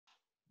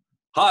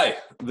Hi,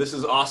 this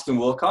is Austin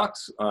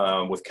Wilcox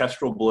with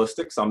Kestrel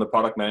Ballistics. I'm the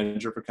product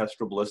manager for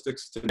Kestrel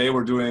Ballistics. Today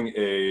we're doing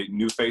a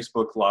new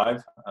Facebook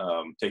Live,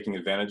 taking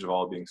advantage of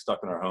all being stuck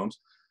in our homes.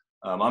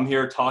 I'm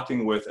here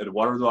talking with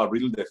Eduardo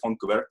Abril De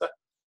Fontcuberta.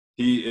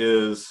 He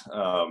is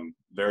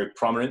very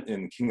prominent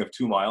in King of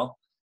 2 Mile,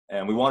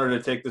 and we wanted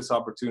to take this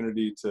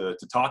opportunity to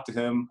talk to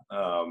him.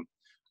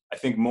 I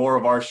think more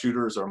of our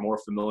shooters are more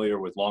familiar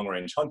with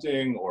long-range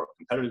hunting or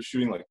competitive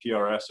shooting like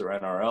PRS or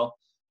NRL.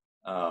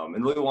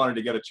 And really wanted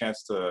to get a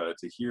chance to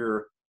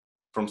hear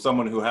from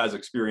someone who has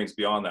experience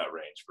beyond that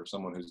range, for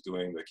someone who's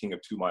doing the King of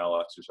 2 Mile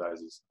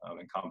exercises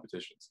and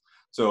competitions.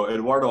 So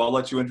Eduardo, I'll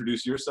let you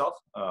introduce yourself.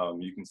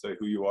 You can say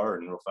who you are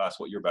and real fast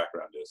what your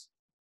background is.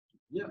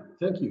 Yeah,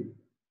 thank you.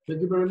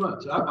 Thank you very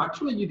much.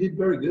 Actually, you did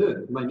very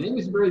good. My name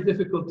is very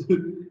difficult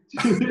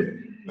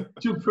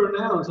to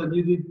pronounce, and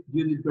you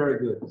did very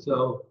good.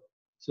 So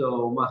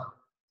my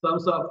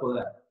thumbs up for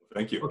that.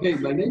 Thank you. Okay,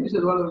 my name is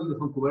Eduardo De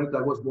Fontcuberta.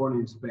 I was born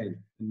in Spain,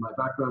 and my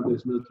background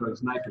is military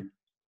sniping.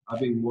 I've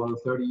been more than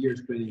 30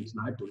 years training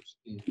snipers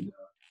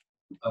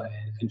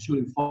and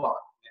shooting far,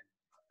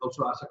 and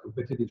also as a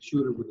competitive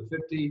shooter with the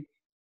 50.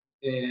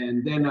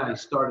 And then I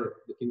started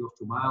the King of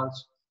 2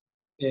 Miles,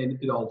 and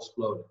it all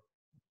exploded.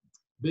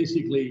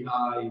 Basically,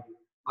 I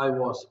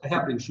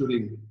have been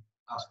shooting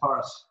as far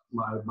as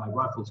my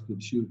rifles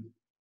could shoot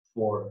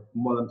for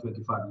more than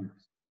 25 years.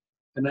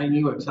 And I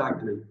knew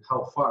exactly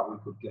how far we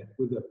could get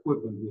with the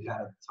equipment we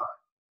had at the time.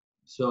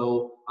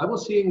 So I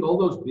was seeing all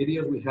those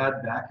videos we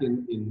had back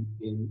in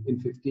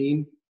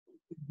 15.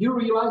 You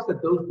realize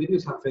that those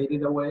videos have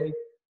faded away.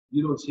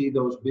 You don't see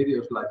those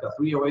videos like a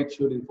 308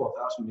 shooting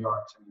 4,000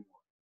 yards anymore.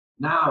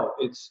 Now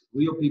it's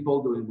real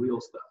people doing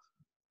real stuff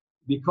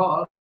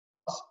because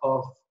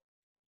of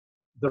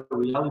the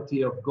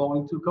reality of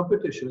going to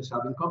competitions,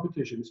 having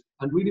competitions,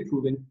 and really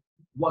proving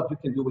what you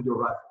can do with your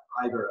rifle,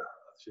 either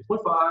a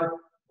 6.5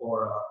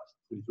 or a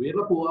 338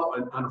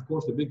 Lapua, and of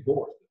course the big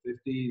bores, the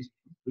 50s,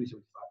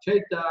 375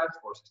 Shake Tags,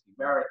 460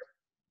 Barrett,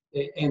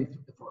 and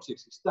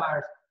 460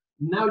 Stars.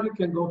 Now you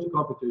can go to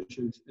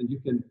competitions and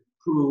you can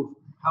prove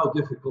how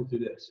difficult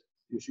it is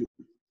to shoot.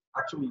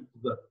 Actually,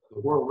 the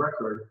world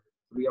record,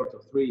 3 out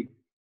of 3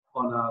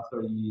 on a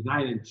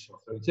 39-inch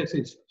or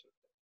 36-inch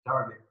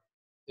target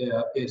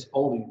is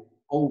only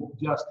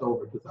just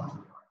over 2,000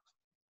 yards.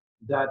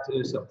 That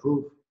is a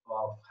proof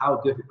of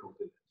how difficult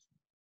it is.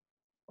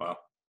 Wow.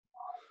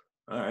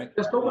 All right.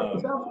 Just over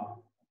 2,000.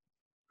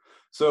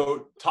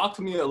 So talk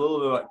to me a little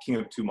bit about King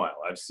of 2 Mile.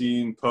 I've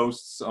seen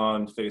posts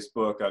on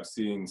Facebook. I've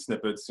seen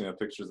snippets,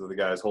 pictures of the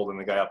guys holding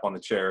the guy up on the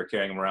chair,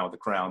 carrying him around with a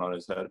crown on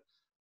his head.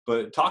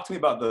 But talk to me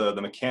about the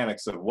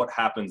mechanics of what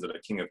happens at a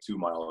King of 2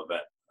 Mile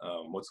event.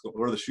 What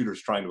are the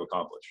shooters trying to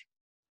accomplish?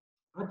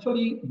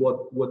 Actually,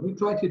 what we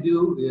try to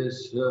do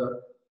is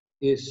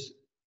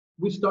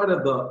we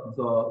started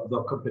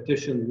the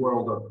competition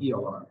world of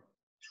ELR,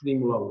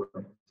 extreme long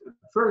range.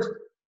 First,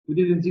 we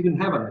didn't even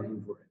have a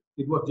name for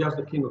it. It was just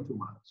the King of 2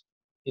 Miles.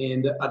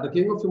 And at the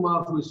King of 2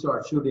 Miles, we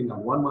start shooting at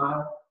 1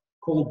 mile,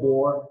 cold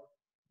bore,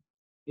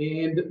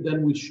 and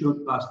then we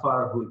shoot as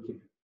far as we can.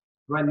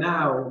 Right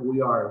now, we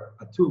are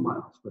at 2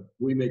 miles, but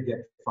we may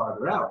get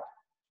farther out.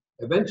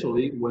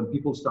 Eventually, when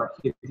people start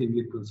hitting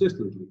it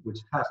consistently, which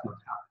has not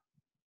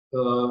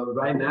happened.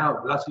 Right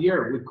now, last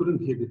year, we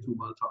couldn't hit the 2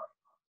 mile target.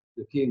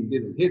 The King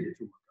didn't hit the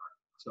 2 mile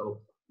target. So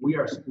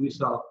we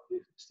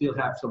still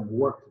have some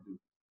work to do.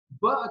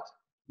 But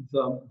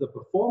the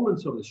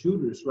performance of the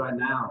shooters right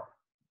now,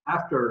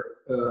 after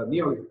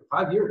nearly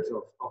 5 years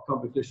of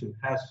competition,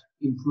 has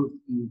improved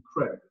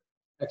incredibly,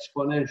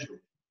 exponentially.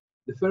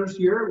 The first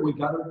year, we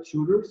gathered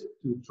shooters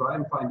to try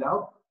and find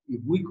out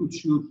if we could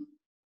shoot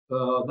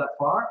that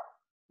far.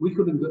 We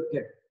couldn't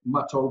get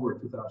much over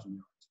 2,000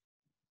 yards.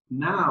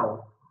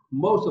 Now,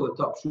 most of the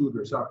top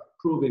shooters are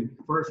proving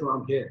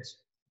first-round hits.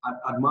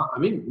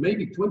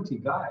 Maybe 20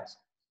 guys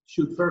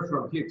shoot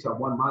first-round hits at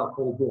 1 mile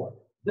cold bore.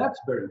 That's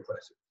very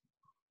impressive.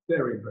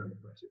 Very, very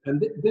impressive.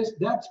 And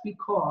that's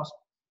because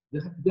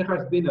there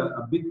has been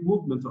a big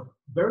movement of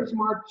very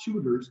smart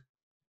shooters,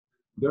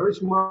 very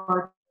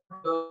smart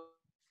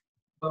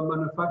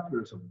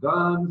manufacturers of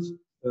guns,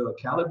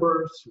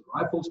 calibers,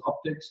 rifles,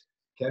 optics,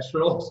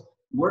 Kestrels,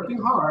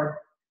 working hard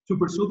to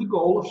pursue the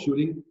goal of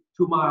shooting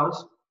 2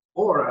 miles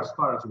or as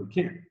far as we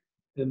can.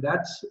 And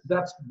that's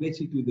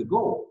basically the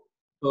goal.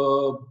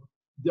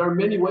 There are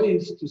many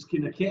ways to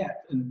skin a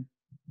cat, and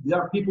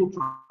there are people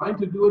trying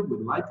to do it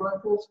with light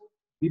rifles,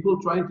 people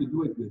trying to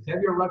do it with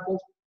heavier rifles,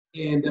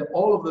 and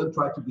all of them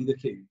try to be the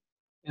King.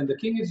 And the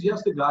King is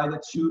just the guy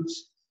that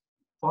shoots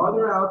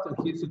farther out and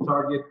hits the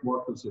target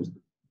more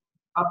consistently,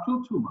 up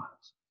to 2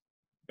 miles.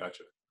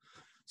 Gotcha.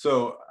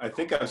 So I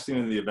think I've seen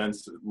in the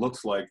events, it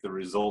looks like the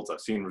results,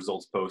 I've seen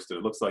results posted,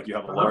 it looks like you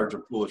have a larger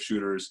pool of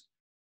shooters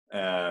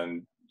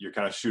and you're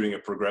kind of shooting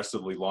at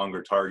progressively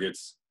longer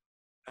targets,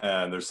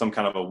 and there's some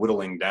kind of a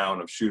whittling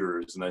down of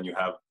shooters, and then you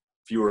have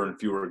fewer and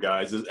fewer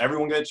guys. Does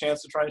everyone get a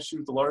chance to try and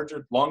shoot the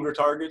longer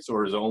targets,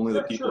 or is it only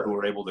the people who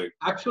are able to?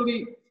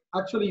 Actually,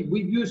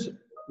 we used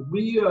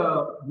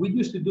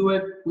to do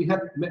it. We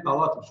had a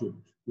lot of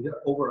shooters. We had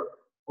over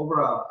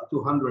over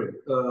 200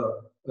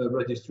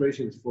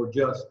 registrations for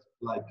just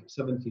like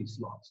 70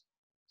 slots.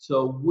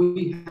 So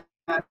we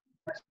had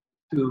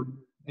to,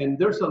 and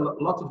there's a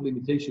lot of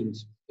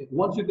limitations.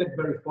 Once you get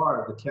very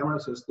far, the camera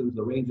systems,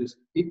 the ranges,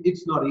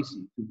 it's not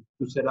easy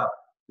to set up,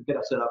 to get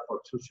a setup for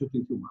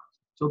shooting 2 miles.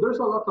 So there's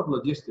a lot of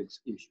logistics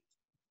issues.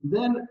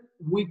 Then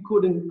we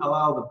couldn't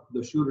allow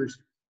the shooters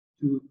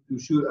to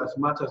shoot as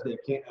much as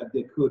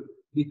they could,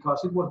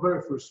 because it was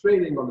very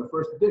frustrating on the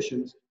first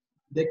editions.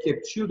 They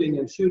kept shooting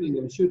and shooting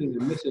and shooting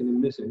and missing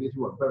and missing. It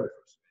was very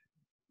frustrating.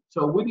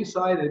 So we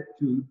decided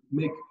to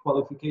make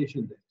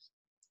qualification days.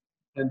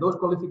 And those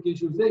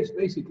qualification days,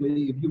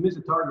 basically, if you miss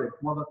a target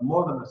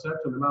more than a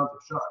certain amount of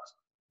shots,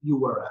 you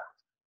were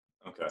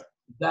out. Okay.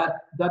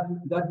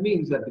 That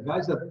means that the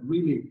guys that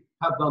really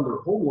have done their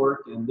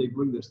homework and they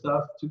bring their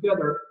stuff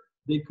together,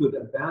 they could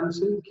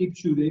advance and keep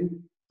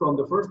shooting from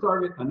the first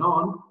target and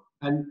on.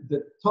 And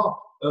the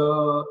top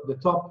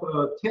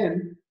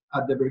 10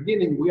 at the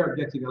beginning, we are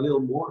getting a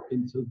little more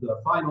into the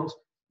finals,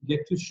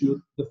 get to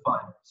shoot the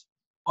finals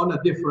on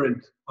a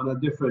different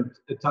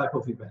type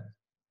of event.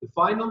 The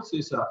finals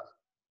is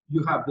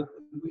we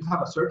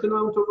have a certain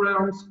amount of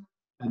rounds,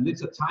 and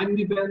it's a timed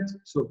event.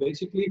 So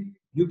basically,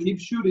 you keep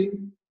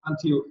shooting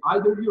until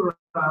either you run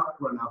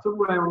out of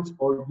rounds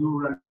or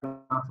you run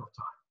out of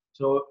time.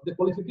 So the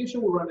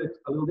qualification will run it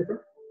a little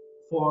different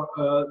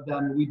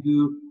than we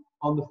do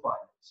on the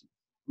finals.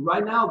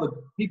 Right now, the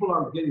people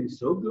are getting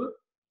so good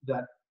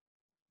that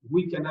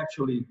we can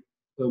actually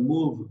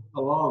move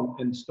along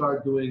and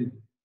start doing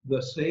the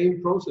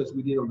same process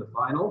we did on the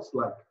finals,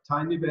 like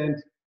time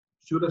event,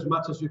 shoot as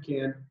much as you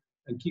can,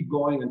 and keep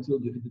going until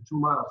you hit the 2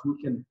 miles.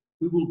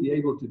 We will be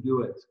able to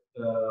do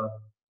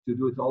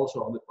it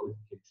also on the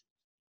qualifications.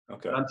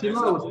 Okay. But until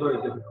now, it was very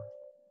difficult.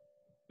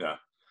 Yeah,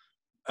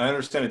 I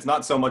understand. It's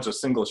not so much a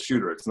single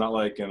shooter. It's not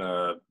like in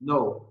a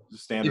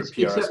standard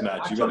PRS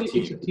match. You got a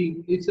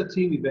team. It's a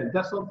team event.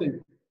 That's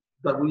something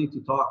that we need to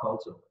talk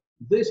also.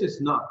 This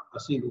is not a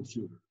single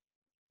shooter.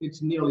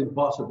 It's nearly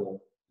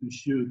impossible to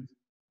shoot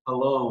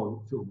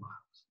alone 2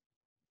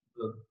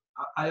 miles.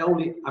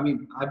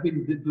 I've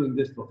been doing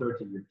this for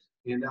 30 years,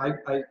 and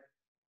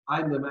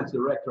I'm the match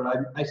director.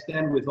 I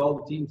stand with all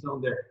the teams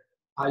on there.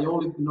 I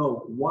only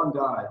know one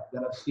guy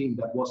that I've seen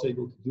that was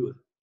able to do it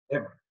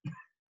ever.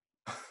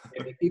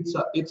 And it's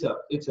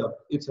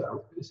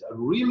a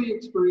really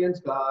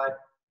experienced guy,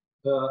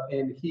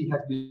 and he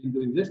has been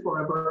doing this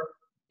forever,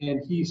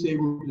 and he's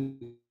able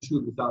to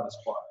shoot without a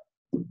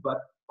spotter.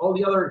 But all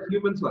the other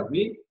humans like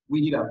me,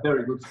 we need a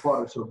very good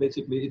spotter. So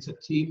basically, it's a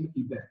team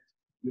event.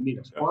 You need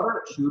a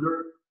spotter, a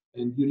shooter,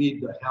 and you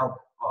need the help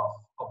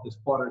of the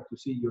spotter to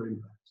see your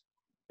impact.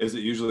 Is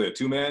it usually a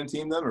 2-man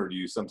team then, or do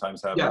you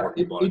sometimes have more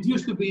people on it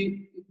used to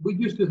be, we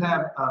used to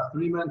have a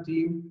 3-man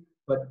team,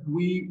 but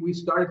we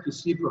started to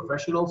see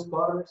professional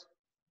spotters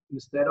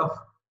instead of,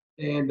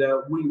 and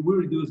we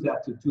reduced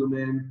that to 2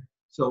 men.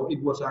 So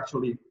it was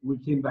actually, we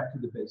came back to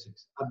the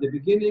basics. At the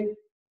beginning,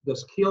 the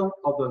skill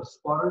of the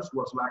spotters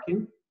was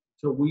lacking.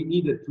 So we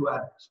needed to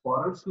add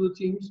spotters to the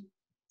teams.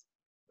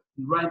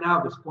 Right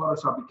now, the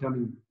spotters are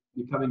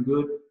becoming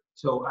good.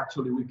 So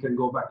actually, we can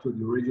go back to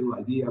the original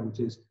idea, which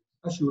is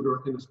a shooter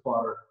and a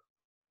spotter,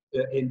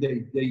 and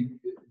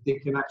they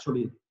can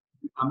actually,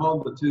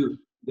 among the two,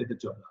 get the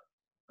job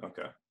done.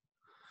 Okay.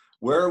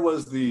 Where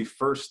was the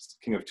first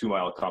King of 2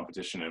 Mile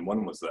competition, and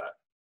when was that?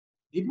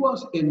 It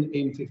was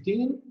in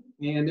 15,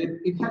 and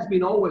it has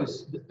been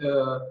always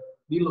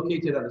been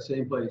located at the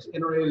same place,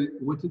 NRA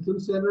Whittington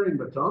Center in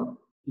Baton,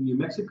 in New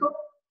Mexico.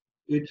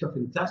 It's a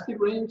fantastic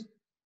range.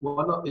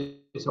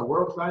 It's a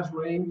world-class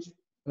range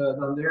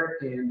down there,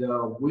 and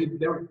we've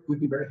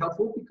been very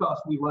helpful because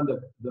we run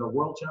the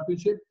World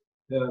Championship,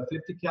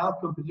 50 cal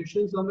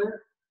competitions down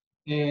there.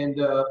 And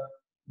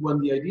when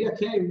the idea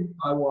came,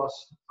 I was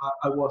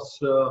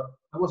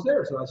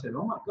there, so I said,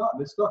 "Oh my God,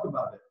 let's talk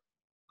about it."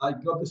 I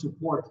got the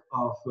support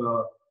of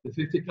the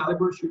 50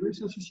 Caliber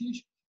Shooters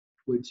Association,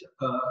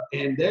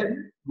 and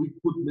then we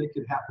could make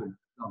it happen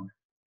down there.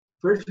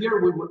 First year,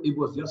 it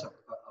was just a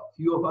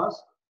few of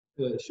us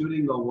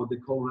shooting on what they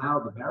call now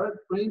the Barrett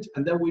range,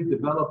 and then we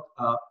developed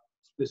a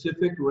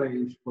specific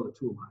range for the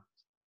 2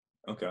 miles.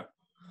 Okay.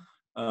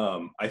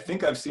 I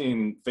think I've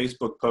seen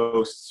Facebook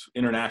posts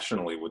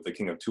internationally with the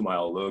King of 2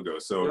 Mile logo.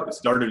 So It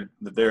started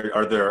there.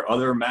 Are there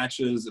other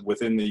matches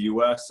within the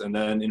U.S. and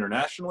then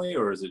internationally,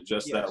 or is it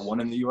just that one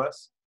in the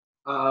U.S.?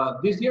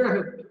 This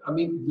year,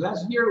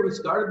 last year we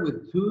started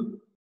with 2.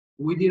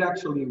 We did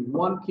actually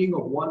 1 King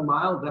of 1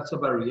 Mile. That's a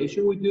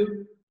variation we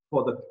do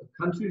for the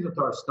countries that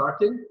are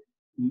starting.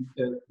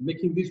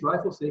 Making these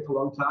rifles take a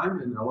long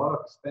time and a lot of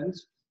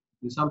expense.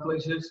 In some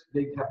places,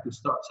 they have to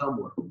start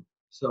somewhere.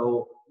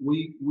 So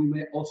we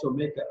may also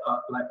make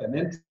like an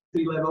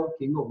entry-level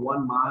King of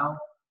 1 Mile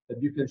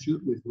that you can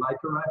shoot with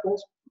lighter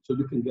rifles, so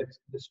you can get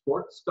the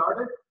sport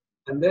started.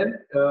 And then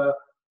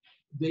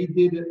they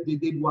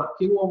did one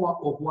King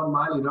of 1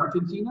 Mile in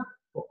Argentina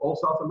for all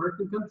South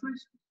American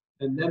countries,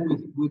 and then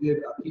we did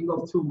a King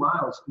of 2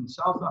 Miles in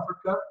South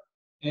Africa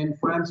and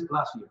France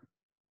last year.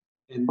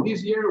 And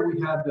this year we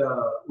had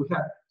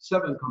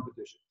 7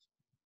 competitions.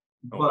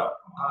 But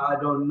I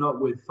don't know,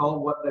 with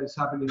all what that is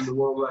happening in the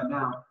world right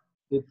now,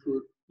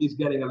 it's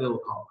getting a little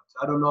complex.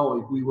 I don't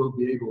know if we will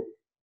be able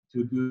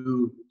to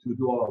do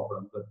all of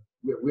them, but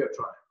we are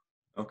trying.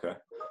 Okay.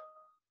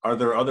 Are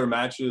there other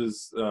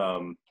matches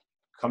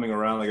coming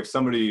around? Like if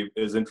somebody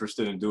is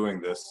interested in doing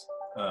this,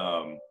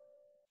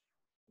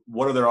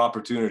 what are their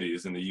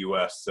opportunities in the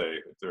U.S., say,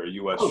 if they're a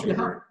U.S.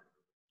 shooter?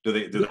 Do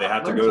they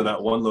have to go to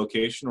that one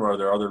location, or are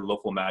there other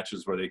local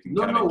matches where they can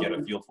kind of get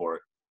a feel for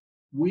it?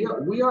 We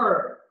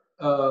are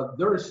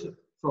there's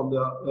from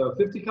the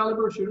 50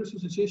 Caliber Shooters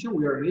Association,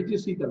 we are an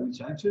agency that we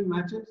sanction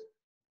matches.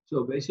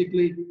 So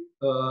basically,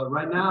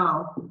 right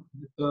now,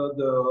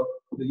 the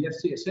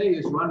FCSA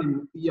is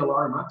running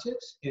ELR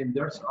matches, and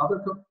there's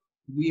other.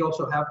 We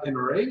also have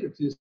NRA, which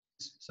is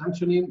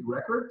sanctioning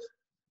records,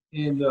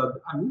 and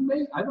I mean,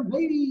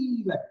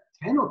 maybe like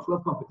 10 or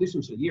 12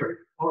 competitions a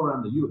year all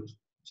around the U.S.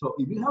 So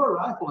if you have a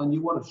rifle and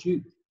you want to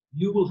shoot,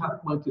 you will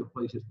have plenty of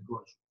places to go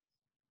and shoot.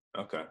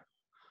 Okay.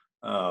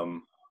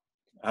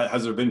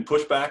 Has there been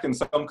pushback in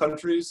some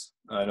countries?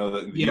 I know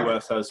that the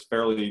U.S. has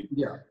fairly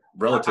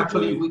relatively.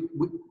 Actually,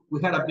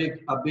 we had a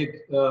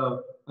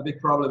big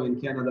problem in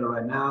Canada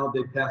right now.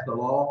 They passed a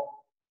law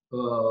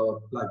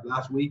like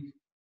last week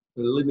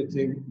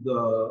limiting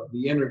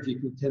the energy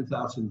to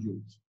 10,000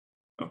 joules.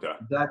 Okay.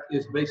 That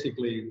is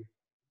basically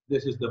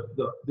this is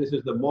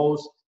the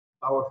most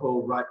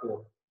powerful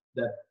rifle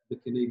that the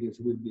Canadians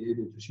will be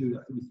able to shoot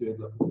at 338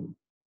 level.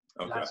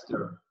 Okay. That's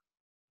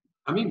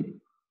I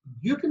mean,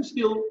 you can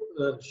still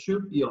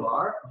shoot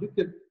ELR,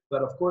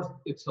 but of course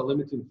it's a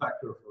limiting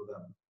factor for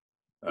them.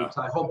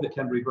 I hope they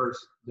can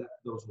reverse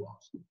those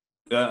laws.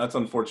 Yeah, that's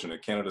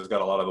unfortunate. Canada's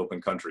got a lot of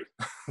open country.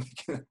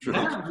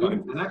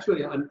 And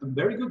actually, and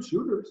very good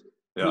shooters.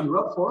 Yeah. I mean,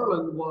 Rob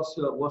Forland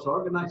was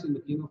organizing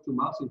the King of Two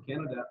Miles in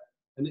Canada,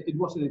 and it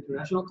was an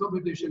international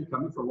competition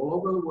coming from all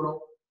over the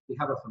world. They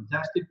have a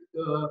fantastic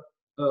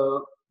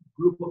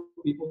group of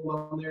people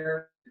on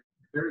there,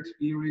 very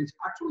experienced.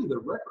 Actually, the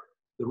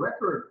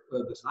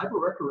sniper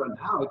record right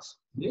now, it's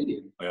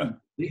Canadian. Yeah.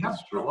 They have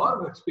a lot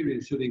of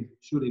experience shooting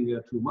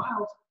 2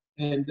 miles,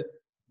 and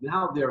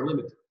now they're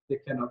limited. They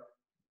cannot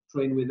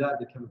train with that.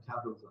 They cannot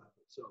have those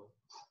rifles. So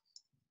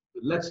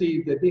let's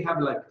see that they have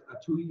like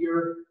a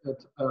 2-year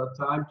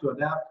time to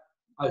adapt.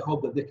 I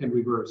hope that they can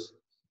reverse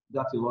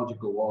that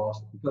illogical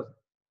laws, because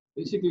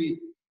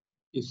basically,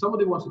 if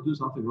somebody wants to do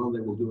something wrong,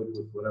 they will do it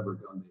with whatever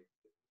gun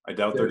I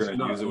doubt they're going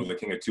to use it with a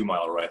King of 2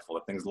 Mile rifle.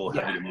 That thing's a little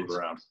heavy to move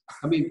around.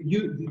 I mean,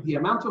 the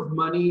amount of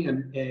money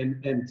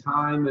and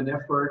time and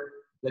effort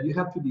that you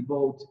have to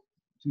devote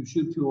to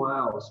shoot 2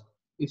 miles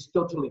is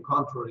totally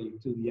contrary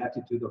to the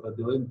attitude of a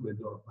delinquent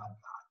or a bad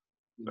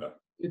guy. Yeah.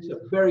 It's a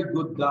very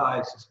good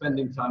guy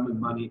spending time and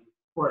money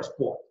for a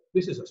sport.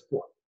 This is a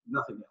sport,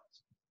 nothing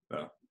else.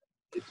 Yeah.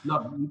 It's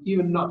not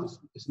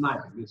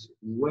sniping. It's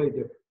way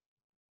different.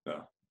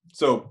 Yeah.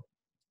 So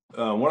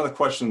one of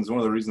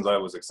the reasons I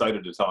was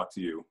excited to talk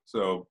to you.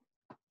 So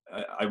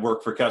I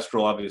work for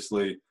Kestrel,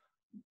 obviously.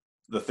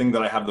 The thing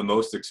that I have the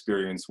most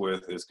experience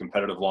with is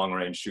competitive long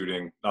range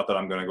shooting. Not that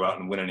I'm going to go out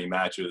and win any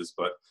matches,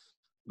 but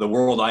the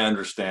world I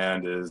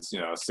understand is,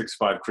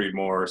 6.5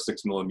 Creedmoor,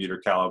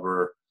 6mm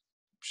caliber,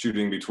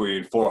 shooting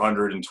between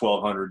 400 and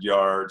 1,200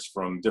 yards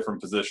from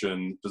different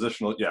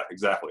positional. Yeah,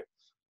 exactly.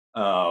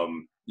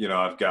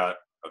 I've got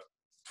a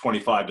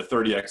 25 to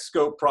 30x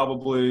scope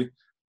probably.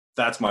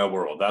 That's my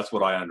world. That's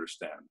what I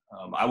understand.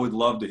 I would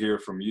love to hear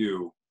from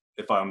you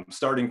if I'm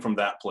starting from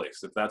that place,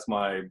 if that's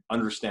my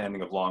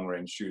understanding of long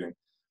range shooting.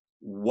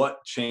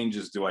 What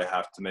changes do I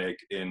have to make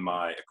in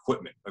my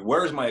equipment? Like,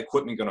 where is my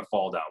equipment going to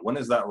fall down? When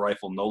is that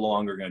rifle no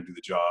longer going to do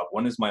the job?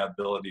 When is my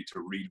ability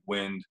to read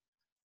wind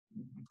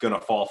going to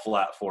fall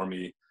flat for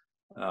me?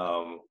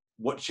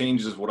 What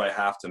changes would I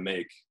have to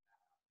make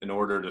in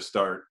order to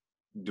start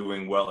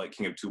doing well at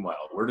King of 2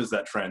 Mile? Where does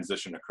that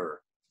transition occur?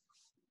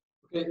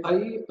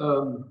 Okay,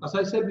 as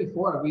I said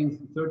before, I've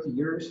been 30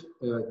 years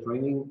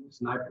training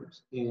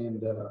snipers, and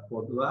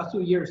for the last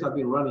 2 years, I've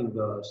been running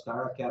the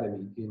Star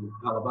Academy in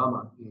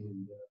Alabama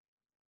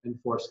and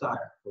Fort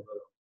Starr for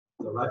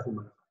the rifle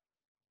manufacturer.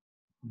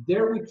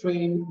 There we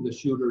train the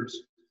shooters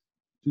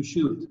to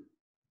shoot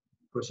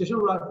precision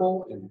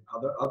rifle and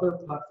other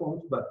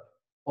platforms, but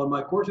on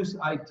my courses,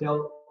 I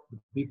tell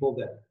people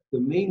that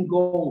the main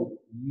goal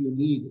you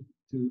need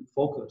to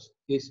focus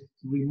is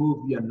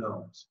remove the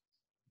unknowns.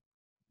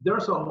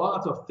 There's a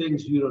lot of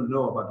things you don't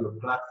know about your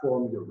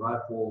platform, your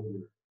rifle,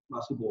 your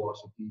muzzle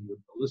velocity, your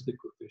ballistic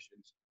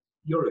coefficients,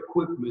 your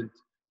equipment.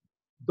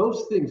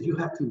 Those things you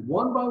have to,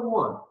 one by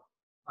one,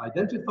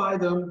 identify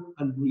them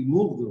and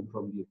remove them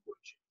from the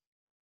equation.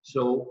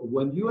 So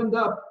when you end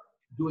up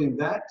doing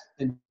that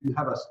and you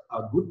have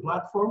a good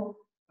platform,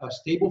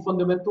 stable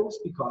fundamentals,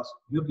 because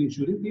you've been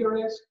shooting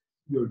PRS,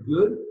 you're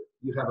good,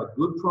 you have a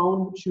good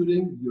prone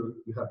shooting, you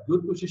have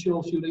good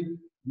positional shooting,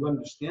 you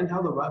understand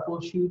how the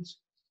rifle shoots,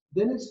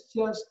 then it's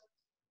just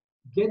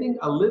getting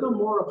a little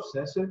more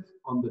obsessive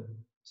on the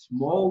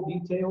small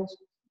details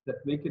that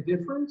make a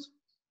difference,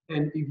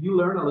 And if you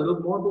learn a little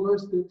more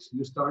ballistics,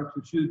 you start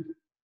to shoot,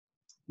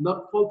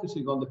 not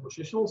focusing on the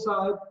positional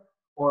side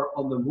or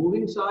on the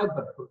moving side,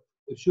 but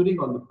shooting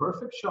on the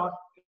perfect shot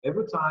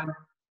every time.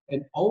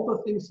 And all the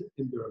things,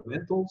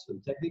 environmentals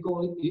and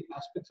technical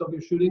aspects of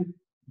your shooting,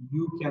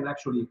 you can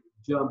actually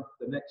jump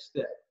the next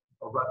step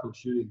of rifle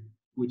shooting,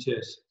 which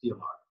is DLR.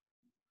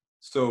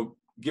 So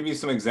give me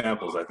some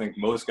examples. I think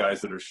most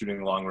guys that are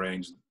shooting long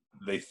range,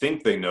 they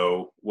think they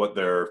know what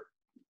their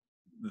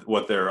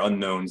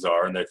unknowns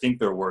are, and they think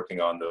they're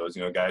working on those.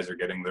 You know, guys are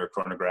getting their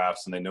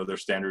chronographs and they know their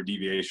standard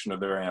deviation of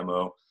their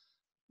ammo.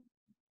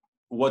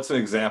 What's an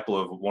example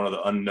of one of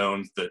the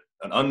unknowns, that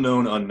an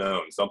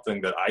unknown,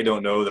 something that I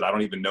don't know, that I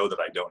don't even know that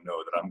I don't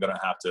know, that I'm going to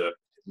have to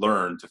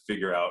learn to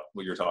figure out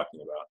what you're talking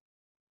about?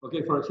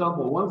 Okay, for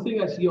example, one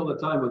thing I see all the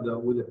time with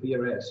the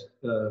PRS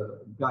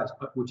guys,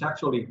 which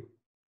actually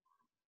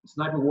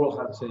Sniper World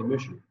has the same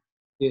issue,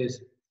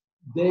 is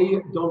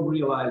they don't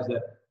realize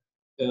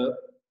that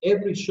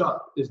every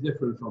shot is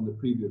different from the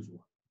previous one.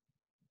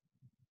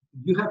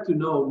 You have to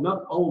know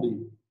not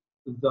only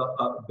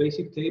the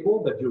basic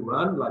table that you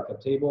run, like a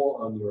table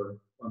on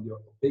your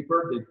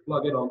paper, they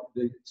plug it on,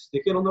 they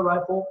stick it on the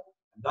rifle,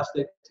 and that's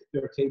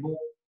their table.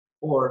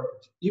 Or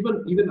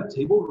even a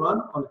table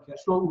run on a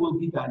Kestrel will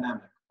be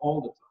dynamic all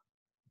the time.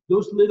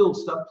 Those little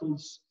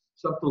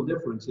subtle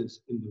differences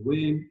in the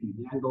wind, in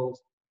the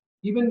angles,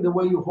 even the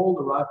way you hold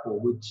the rifle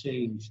will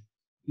change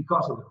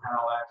because of the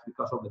parallax,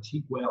 because of the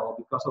cheek well,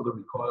 because of the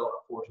recoil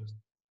forces.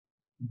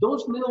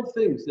 Those little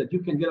things that you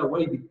can get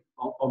away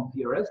on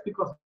PRS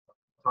because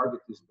the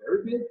target is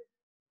very big.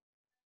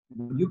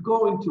 When you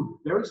go into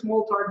very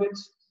small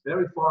targets,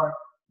 very far,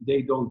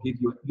 they don't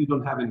give you, you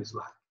don't have any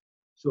slack.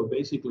 So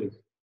basically,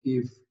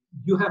 if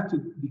you have to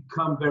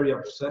become very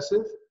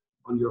obsessive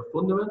on your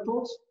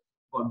fundamentals,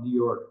 on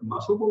your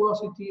muzzle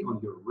velocity, on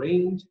your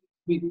range,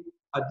 I mean,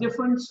 a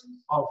difference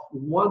of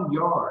 1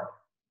 yard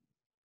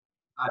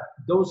at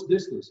those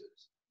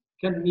distances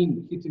can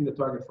mean hitting the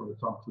target from the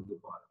top to the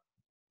bottom.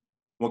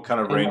 What kind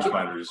of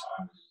rangefinders?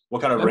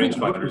 What kind of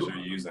rangefinders are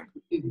you using?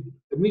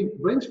 I mean,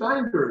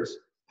 rangefinders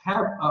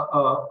have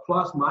a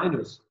plus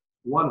minus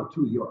 1 or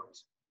 2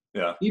 yards.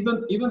 Yeah.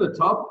 Even the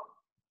top,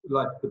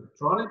 like the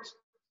Petronics,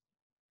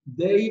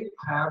 they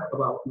have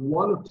about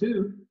 1 or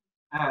 2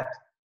 at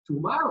 2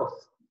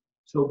 miles.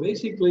 So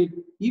basically,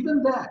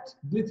 even that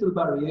little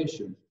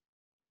variation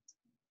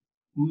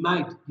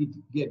might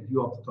get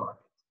you off target.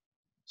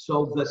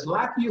 So the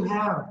slack you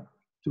have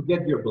to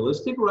get your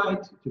ballistic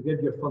right, to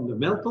get your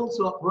fundamentals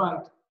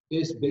right,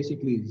 is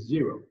basically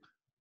 0.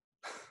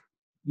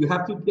 You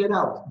have to get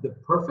out the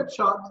perfect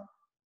shot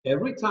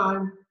every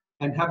time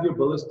and have your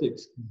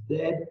ballistics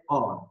dead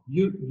on.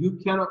 You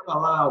cannot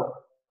allow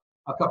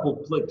a couple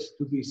clicks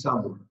to be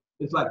somewhere.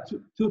 It's like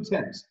two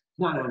tenths.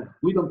 No.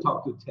 We don't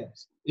talk to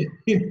tenths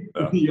in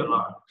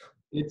DLR.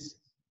 It's,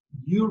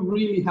 you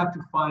really have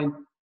to find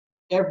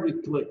every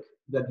click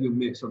that you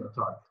miss on a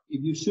target.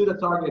 If you shoot a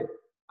target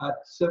at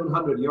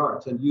 700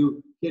 yards and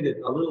you hit it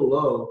a little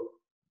low,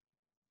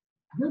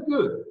 you're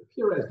good.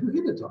 PRS, you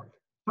hit the target.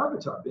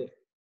 Targets are big.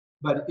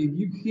 But if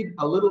you hit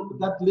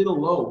that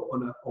little low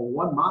on a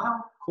 1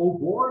 mile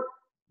cold bore,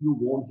 you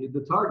won't hit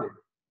the target.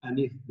 And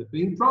if the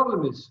big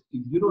problem is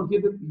if you don't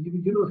hit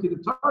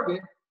the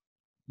target,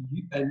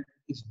 and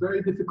it's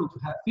very difficult to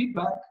have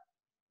feedback.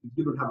 If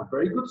you don't have a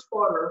very good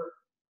spotter,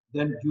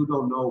 then you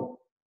don't know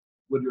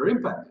what your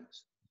impact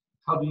is.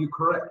 How do you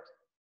correct?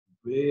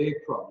 Big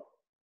problem.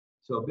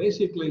 So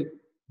basically,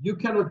 you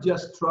cannot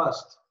just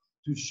trust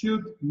to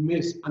shoot,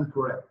 miss, and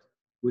correct,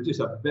 which is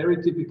a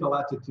very typical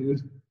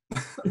attitude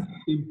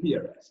in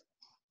PRS.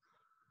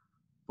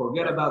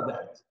 Forget about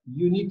that.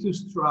 You need to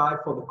strive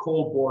for the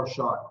cold bore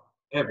shot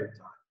every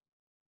time.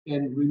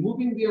 And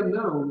removing the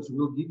unknowns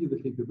will give you the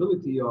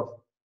capability of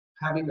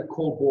having a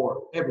cold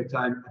bore every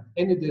time at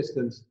any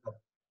distance, at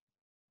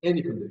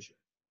any condition.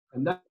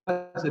 And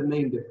that's the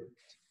main difference.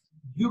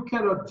 You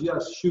cannot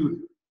just shoot,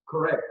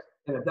 correct,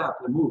 and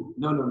adapt and move.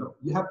 No.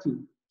 You have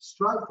to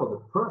strive for the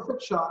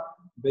perfect shot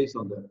based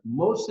on the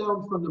most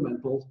sound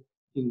fundamentals,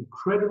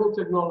 incredible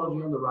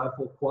technology on the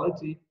rifle,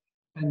 quality,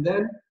 and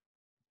then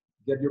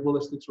get your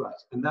ballistics right.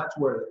 And that's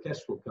where the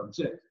Kestrel comes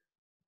in.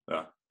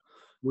 Yeah.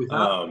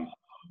 Without,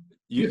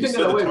 you can you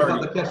get away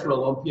without the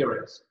Kestrel on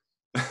PRS.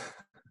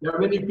 There are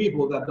many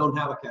people that don't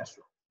have a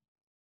Kestrel.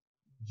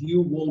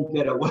 You won't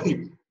get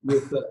away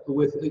with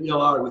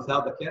ELR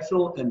without the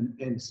Kestrel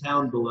and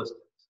sound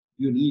ballistics.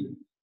 You need it.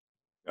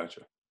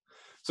 Gotcha.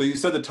 So you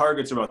said the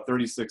target's about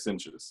 36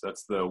 inches.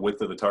 That's the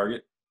width of the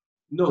target?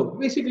 No,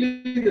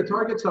 basically the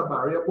targets are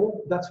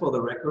variable. That's for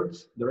the record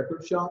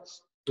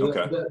shots.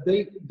 Okay.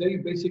 They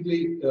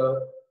basically,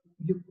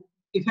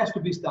 it has to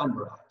be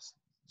standardized.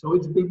 So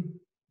it's been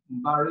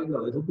varying a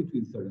little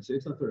between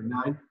 36 and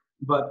 39.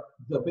 But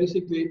the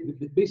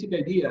basic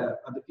idea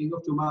at the King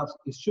of 2 Miles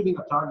is shooting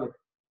a target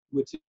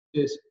which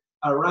is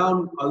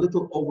around a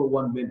little over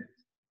 1 minute.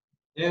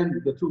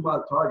 And the 2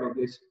 mile target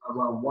is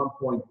around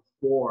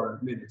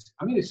 1.4 minutes.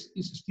 I mean, it's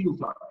a steel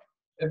target.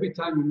 Every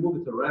time you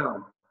move it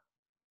around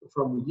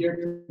from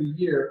year to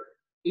year,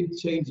 it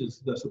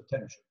changes the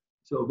subtension.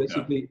 So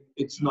basically,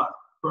 it's not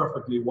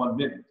perfectly 1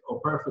 minute or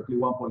perfectly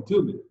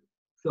 1.2 minutes.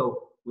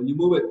 So when you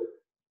move it,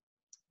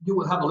 you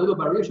will have a little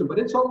variation, but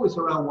it's always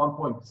around 1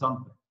 point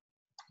something.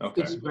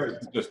 Okay, it's very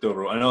just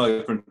overall. I know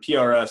like from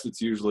PRS,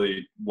 it's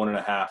usually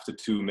 1.5 to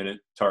 2 minute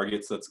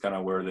targets. That's kind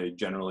of where they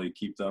generally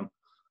keep them.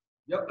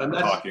 Yep, and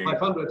that's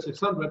 500,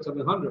 600,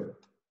 700.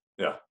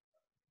 Yeah,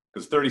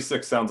 because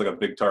 36 sounds like a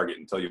big target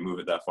until you move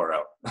it that far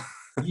out.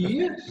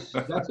 Yes,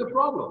 that's a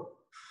problem.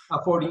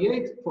 A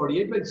 48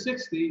 by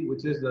 60,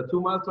 which is the 2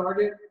 mile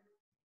target,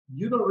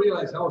 you don't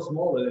realize how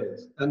small it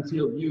is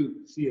until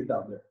you see it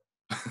down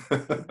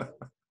there.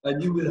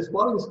 And you, with a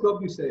spotting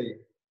scope, you say,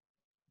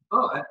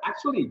 oh, and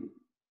actually,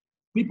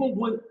 people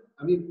would,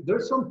 I mean,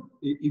 there's some,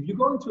 if you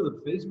go into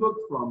the Facebook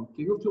from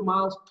King of 2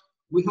 Miles,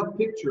 we have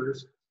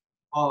pictures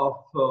of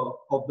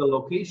the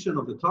location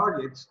of the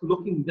targets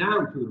looking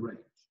down to the range.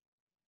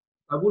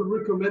 I would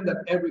recommend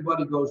that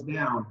everybody goes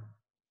down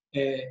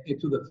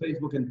into the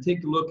Facebook and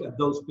take a look at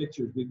those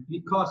pictures,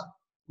 because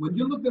when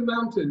you look the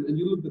mountain and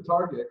you look the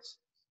targets,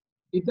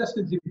 it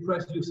doesn't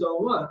impress you so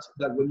much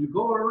that when you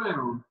go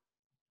around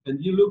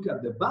and you look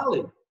at the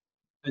valley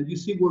and you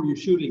see where you're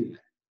shooting at,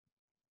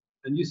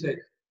 and you say,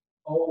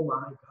 oh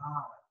my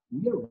God,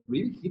 we are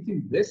really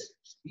hitting this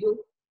steel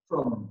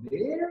from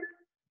there?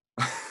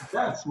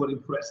 That's what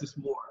impresses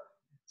more.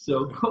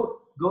 So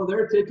go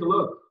there, take a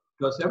look.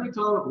 Because every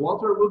time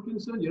Walter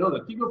Wilkinson, you know,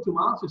 the King of 2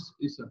 Miles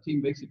is a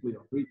team basically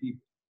of 3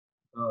 people.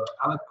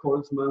 Alec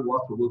Kornsman,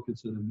 Walter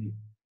Wilkinson, and me.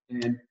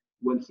 And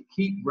when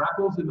he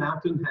rappels the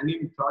mountain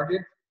hanging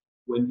target,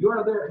 when you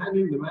are there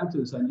hanging the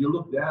mountains and you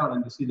look down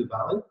and you see the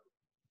valley,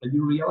 and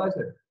you realize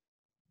that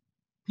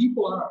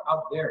people are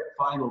out there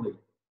finally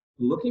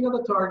looking at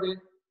the target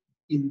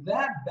in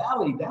that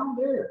valley down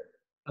there,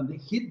 and they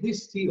hit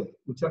this steel,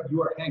 which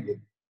you are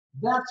hanging.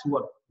 That's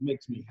what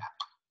makes me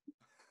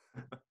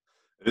happy.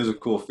 It is a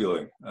cool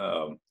feeling.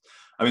 I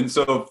mean,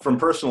 so from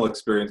personal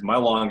experience, my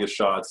longest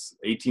shot's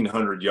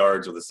 1,800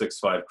 yards with a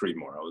 6.5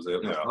 Creedmoor. I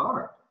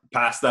was,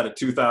 past that at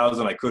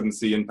 2,000. I couldn't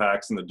see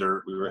impacts in the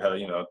dirt. We were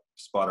having,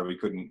 spotter. We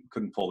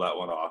couldn't pull that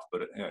one off.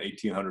 But at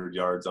 1,800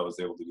 yards, I was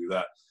able to do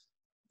that.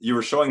 You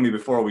were showing me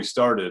before we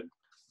started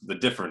the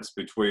difference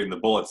between the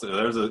bullets.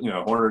 There's a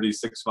Hornady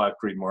 6.5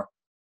 Creedmoor,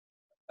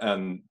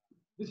 and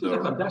this is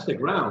a fantastic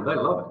round. I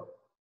love it.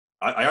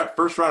 I got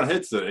first round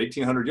hits at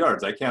 1,800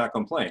 yards. I cannot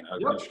complain.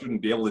 You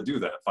shouldn't be able to do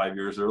that. 5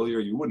 years earlier,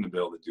 you wouldn't have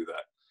been able to do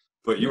that.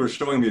 But you were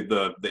showing me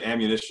the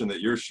ammunition that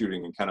you're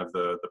shooting and kind of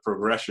the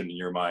progression in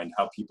your mind,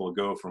 how people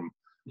go from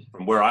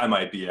where I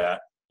might be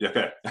at.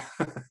 Okay.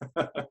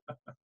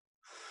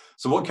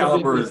 So what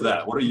caliber is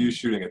that? What are you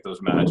shooting at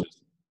those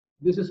matches?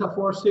 This is a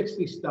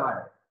 460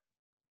 style.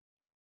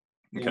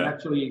 Okay. And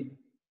actually,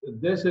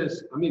 this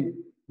is, I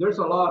mean, there's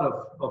a lot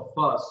of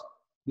fuss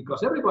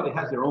because everybody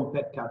has their own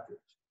pet cartridge.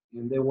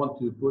 And they want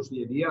to push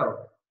the idea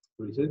of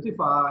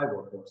 375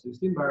 or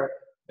 416 Barrett.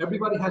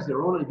 Everybody has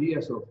their own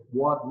ideas of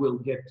what will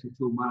get to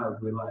 2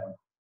 miles reliable.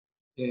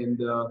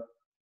 And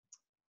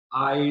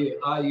I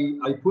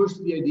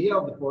pushed the idea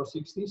of the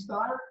 460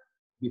 style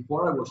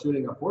before I was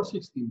shooting a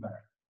 416 Barrett.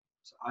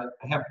 So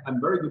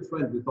I'm very good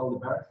friends with all the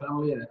Barrett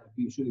family, and I've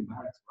been shooting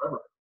Barretts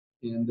forever.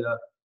 And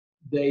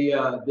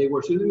they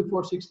were shooting the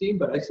 416,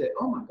 but I said,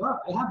 oh my God,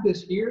 I have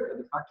this here at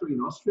the factory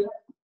in Austria.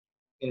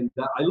 And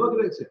I look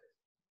at it and say,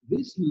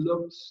 this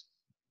looks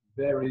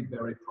very,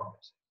 very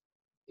promising.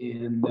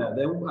 And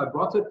then I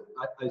brought it,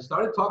 I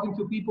started talking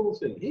to people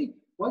saying, hey,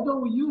 why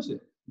don't we use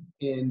it?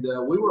 And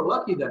we were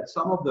lucky that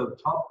some of the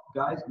top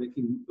guys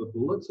making the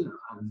bullets and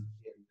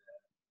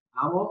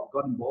ammo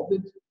got involved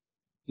in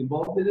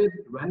it.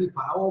 Randy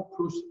Powell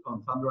pushed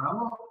on Thunder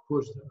Ammo,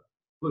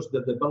 pushed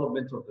the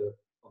development of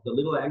the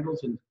little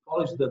angles and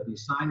polished the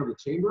design of the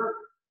chamber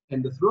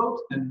and the throat.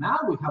 And now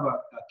we have a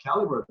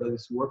caliber that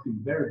is working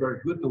very, very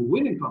good and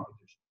winning competition.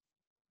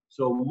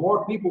 So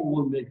more people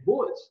will make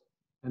bullets,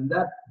 and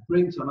that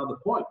brings another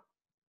point.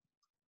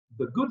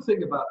 The good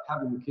thing about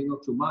having the King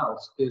of 2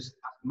 Miles is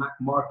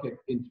market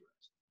interest.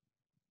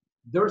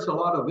 There's a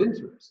lot of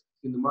interest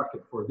in the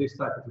market for this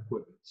type of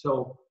equipment.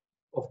 So,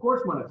 of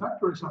course,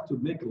 manufacturers have to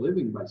make a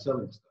living by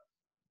selling stuff.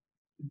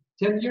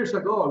 10 years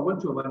ago, I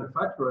went to a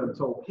manufacturer and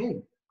told,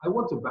 hey, I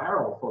want a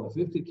barrel for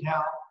the 50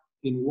 cal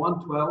in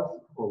 112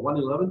 or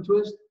 111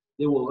 twist.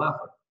 They will laugh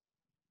at it.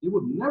 They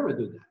would never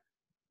do that.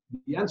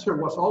 The answer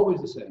was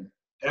always the same.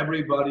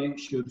 Everybody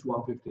shoots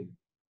 115.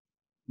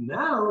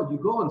 Now you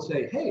go and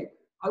say, hey,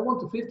 I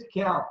want a 50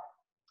 cal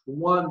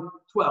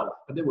 112.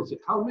 And they will say,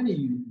 how many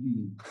you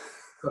need?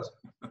 Because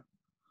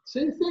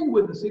same thing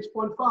with the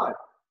 6.5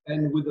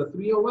 and with the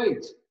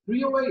 308s.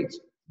 308s,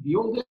 the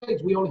old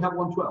days, we only have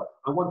 112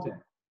 and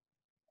 110.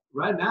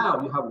 Right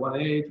now, you have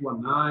 1.8,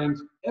 1.9,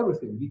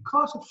 everything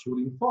because of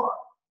shooting far.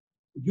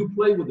 You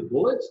play with the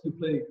bullets, you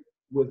play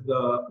with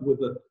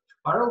the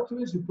barrel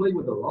twist, you play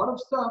with a lot of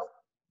stuff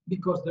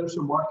because there's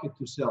a market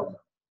to sell them.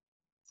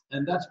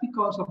 And that's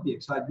because of the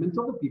excitement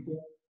of the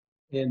people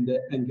and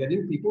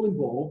getting people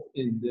involved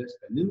in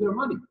spending their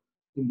money.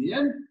 In the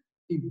end,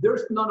 if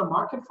there's not a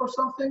market for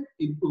something,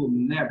 it will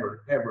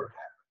never, ever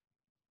happen.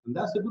 And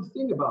that's the good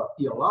thing about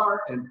ELR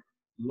and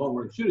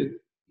long-range shooting,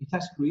 it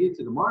has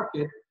created a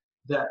market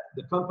that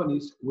the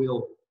companies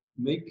will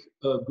make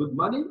good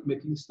money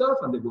making stuff,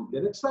 and they will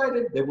get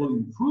excited, they will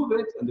improve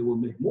it, and they will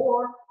make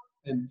more.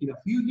 And in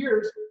a few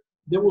years,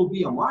 there will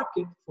be a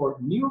market for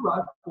new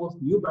rifles,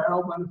 new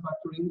barrel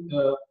manufacturing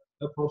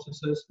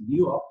processes,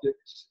 new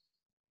optics,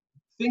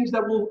 things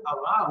that will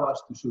allow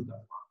us to shoot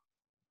that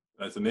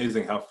far. It's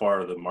amazing how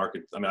far the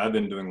market, I mean, I've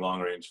been doing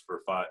long range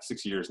for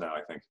 6 years now,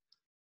 I think.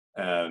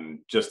 And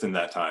just in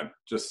that time,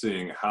 just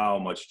seeing how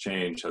much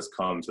change has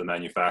come to the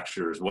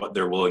manufacturers, what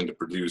they're willing to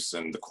produce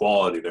and the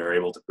quality they're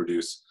able to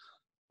produce.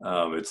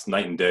 It's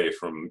night and day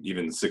from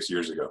even 6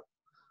 years ago.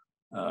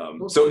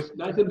 So it's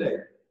night and day.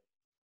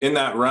 In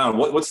that round,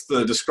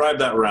 describe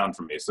that round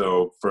for me.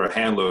 So for a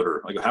hand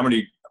loader, like how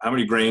many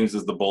grains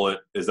is the bullet?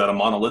 Is that a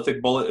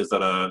monolithic bullet? Is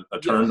that a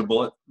turned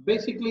bullet?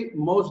 Basically,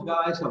 most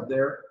guys out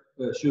there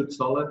shoot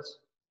solids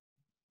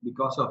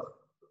because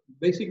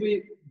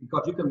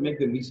you can make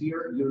them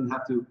easier. You don't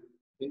have to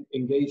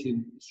engage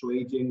in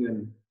swaging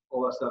and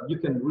all that stuff. You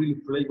can really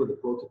play with the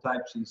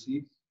prototype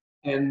CC,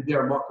 and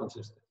they're more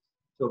consistent.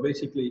 So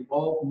basically,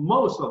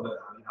 most of the,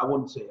 I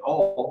wouldn't say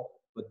all,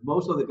 but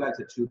most of the guys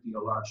that shoot the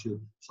LR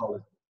shoot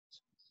solid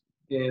bullets,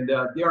 and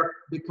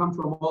they come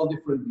from all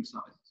different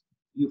designs.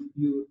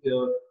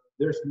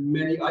 There's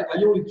many. I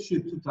only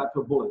shoot two types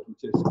of bullets,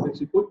 which is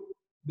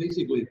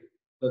basically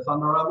the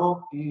thunder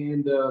ammo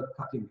and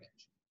cutting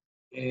edge,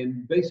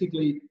 and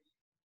basically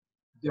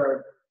there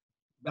are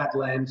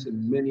Badlands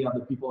and many other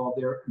people out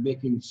there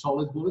making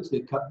solid bullets. They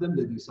cut them,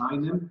 they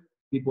design them,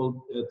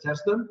 people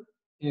test them,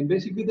 and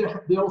basically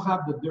they all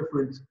have the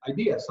different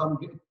ideas.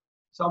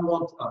 Some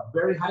want a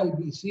very high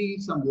BC,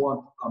 some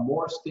want a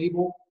more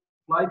stable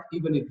flight,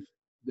 even if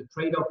the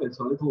trade-off is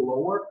a little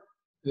lower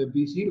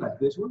BC, like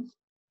this one.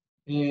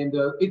 And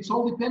it's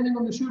all depending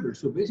on the shooter.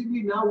 So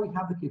basically now we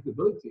have the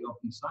capability of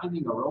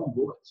designing our own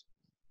bullets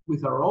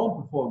with our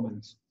own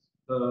performance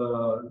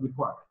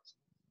requirements.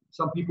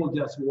 Some people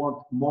just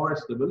want more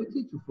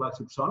stability to fly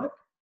subsonic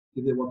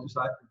if they want to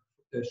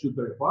shoot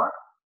very far.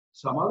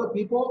 Some other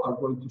people are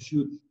going to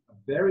shoot a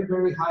very,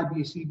 very high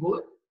BC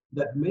bullet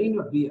that may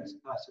not be as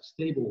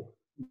stable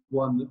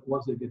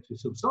once they get to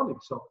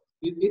subsonic. So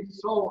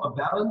it's all a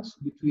balance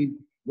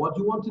between what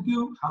you want to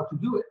do, how to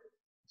do it.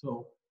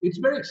 So it's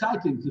very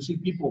exciting to see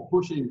people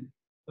pushing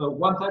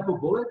one type of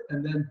bullet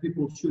and then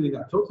people shooting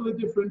a totally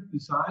different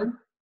design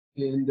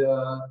and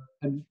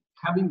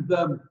having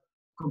them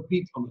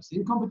compete on the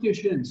same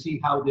competition and see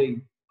how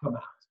they come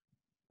out.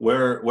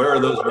 Where are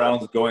those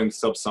rounds going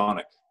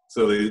subsonic?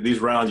 So these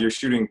rounds, you're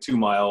shooting 2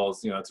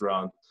 miles, it's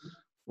around,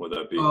 what would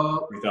that be,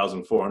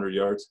 3,400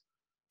 yards?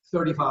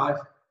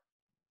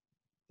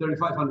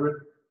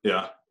 3,500.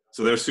 Yeah.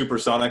 So they're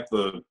supersonic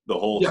the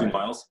whole 2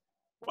 miles?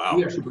 Wow.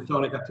 We are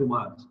supersonic at 2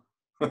 miles.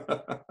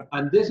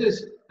 And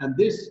this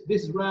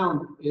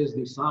round is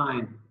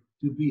designed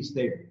to be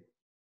stable.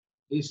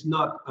 It's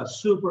not a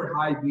super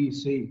high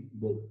BC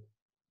bullet.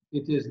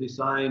 It is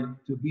designed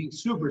to be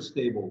super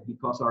stable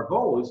because our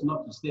goal is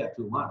not to stay at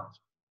 2 miles,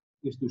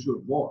 it's to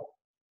shoot more.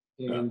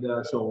 And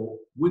so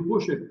we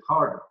push it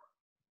harder.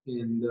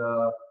 And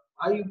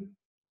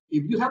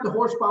if you have the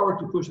horsepower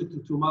to push it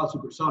to 2 miles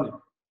supersonic,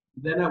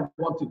 then I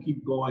want to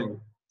keep going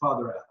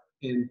farther out.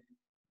 And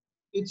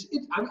as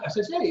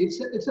I say,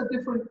 it's a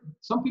different.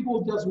 Some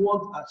people just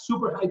want a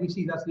super high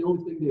BC. That's the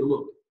only thing they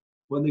look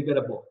when they get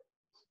a bullet.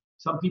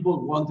 Some people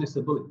want the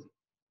stability,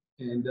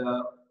 and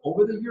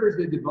over the years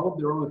they develop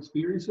their own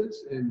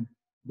experiences and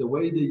the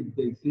way they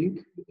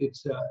think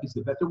it's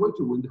the better way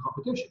to win the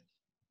competition.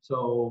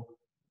 So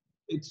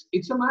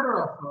it's a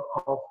matter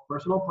of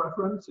personal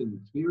preference and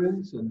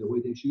experience and the way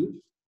they shoot.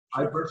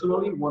 I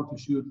personally want to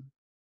shoot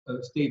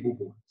stable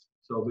bullets.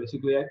 So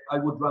basically, I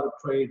would rather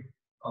trade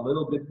a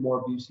little bit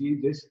more BC.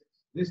 This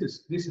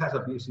has a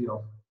BC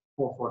of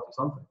 440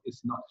 something.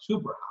 It's not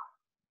super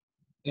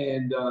high,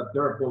 and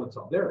there are bullets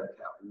out there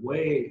that have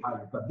way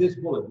higher. But this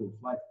bullet will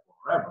fly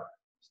forever.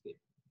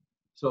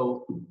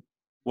 So,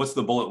 what's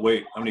the bullet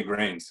weight? How many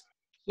grains?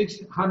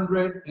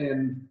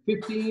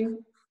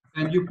 615,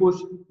 and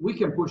we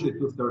can push it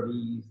to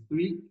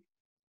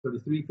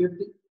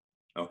 3350.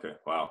 Okay,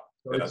 wow.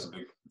 So that's a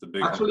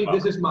big. Actually,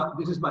 this is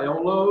my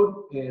own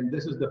load, and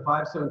this is the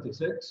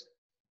 576.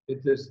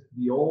 It is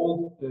the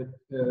old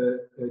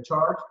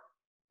charge,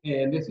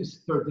 and this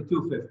is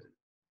 3250.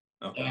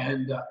 Okay.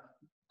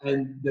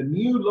 And the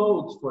new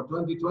loads for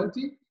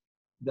 2020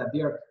 that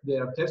they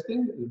are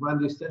testing,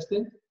 Randy's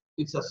testing,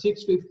 it's a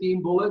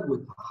 615 bullet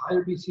with a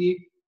higher BC,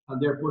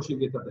 and they're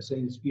pushing it at the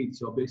same speed.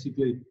 So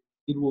basically,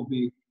 it will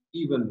be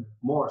even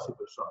more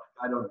supersonic.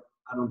 I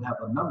don't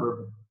have a number,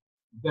 but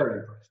very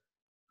impressive.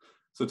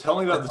 So tell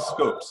me about the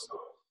scopes.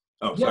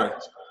 Oh, sorry.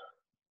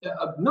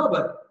 No,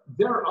 but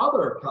there are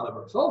other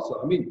calibers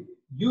also. I mean,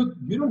 you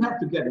don't have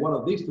to get one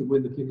of these to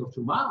win the King of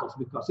 2 Miles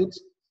because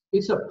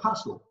it's a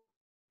puzzle.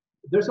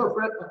 There's a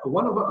friend,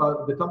 one of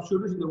the top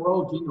shooters in the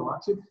world, Gino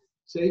Axip,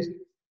 says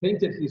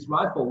painted his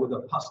rifle with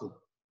a puzzle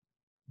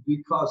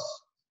because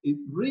it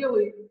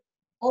really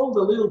all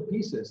the little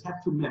pieces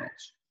have to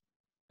match,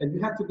 and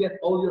you have to get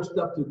all your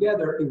stuff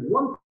together in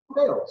one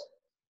fails,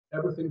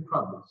 everything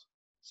crumbles.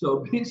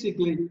 So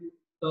basically,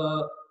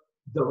 the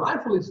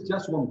rifle is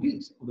just one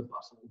piece of the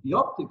puzzle. The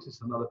optics is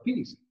another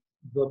piece.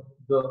 The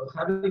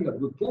having a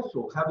good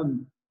Kestrel,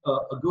 having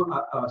a good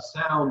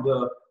sound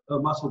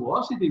muzzle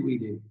velocity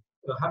reading,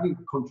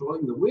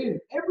 controlling the wind,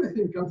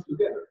 everything comes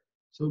together.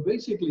 So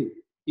basically,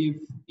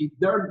 if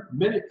there are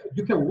many,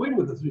 you can win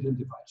with a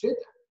 375 shit.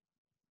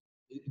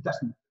 It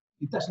doesn't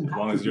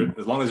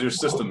as long as your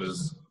system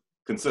is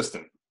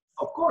consistent.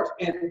 Of course,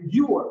 and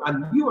you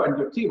and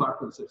your team are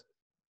consistent.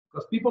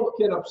 Because people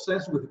get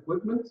obsessed with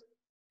equipment,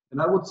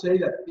 and I would say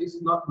that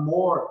it's not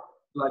more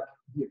like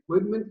the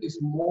equipment, is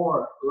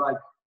more like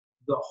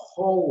the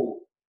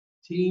whole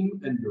team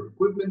and your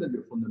equipment and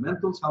your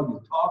fundamentals, how you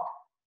talk,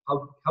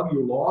 how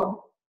you log.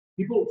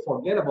 People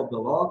forget about the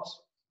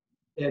logs,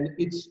 and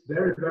it's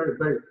very, very,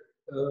 very.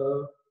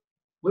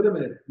 Wait a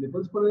minute, ¿me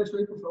puedes poner eso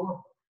ahí, por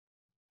favor?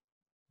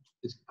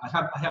 I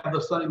have the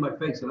sun in my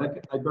face, and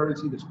I barely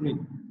see the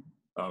screen.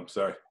 Oh, I'm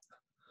sorry.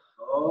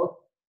 Oh,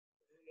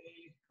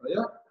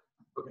 yeah.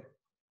 Okay.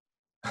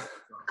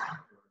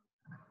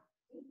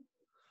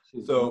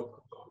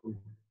 So,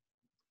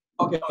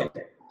 okay.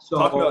 So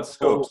talk about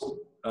scopes.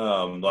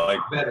 Like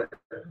better.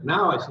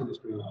 Now I see the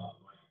screen.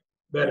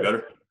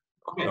 Better.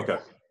 Okay.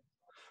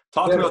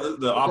 Talk about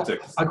the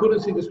optics. I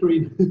couldn't see the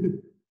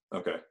screen.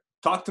 Okay.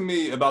 Talk to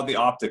me about the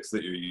optics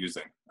that you're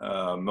using.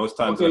 Most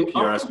times on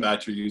PRS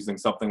match, you're using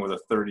something with a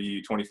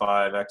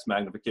 30-25x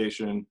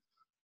magnification.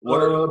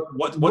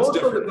 What's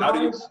different? Guys, how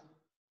do you?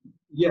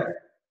 Yeah.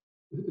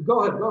 Go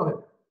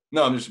ahead.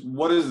 No, I'm just,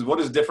 what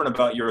is different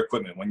about your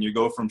equipment when you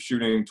go from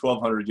shooting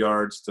 1,200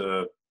 yards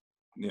to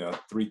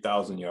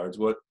 3,000 yards?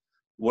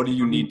 What do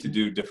you need to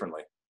do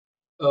differently?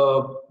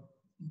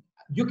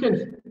 You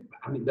can.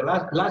 I mean, the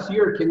last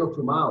year King of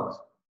 2 Miles.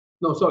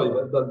 No, sorry,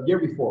 the year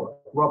before,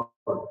 Robert.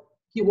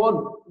 He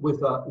won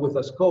with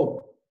a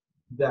scope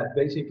that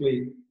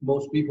basically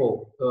most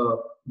people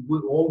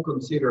won't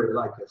consider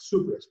like a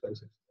super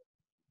expensive.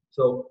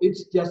 So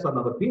it's just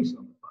another piece of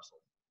the puzzle.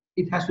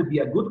 It has to be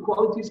a good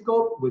quality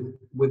scope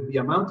with the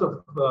amount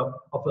of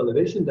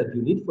elevation that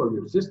you need for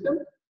your system,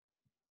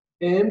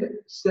 and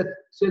set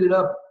it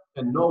up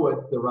and know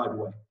it the right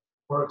way.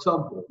 For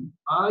example,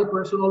 I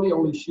personally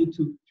only shoot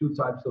two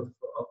types of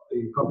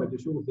in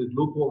competition with the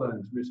loophole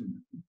and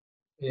transmission,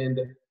 and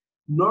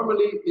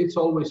normally it's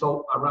always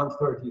around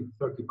 30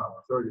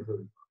 power.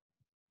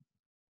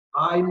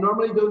 I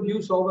normally don't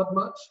use all that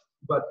much,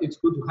 but it's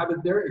good to have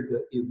it there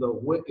if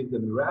the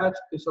mirage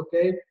is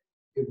okay,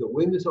 if the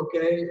wind is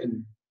okay,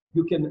 and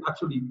you can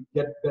actually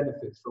get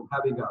benefits from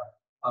having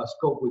a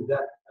scope with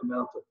that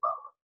amount of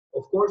power.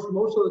 Of course,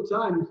 most of the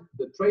time,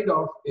 the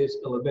trade-off is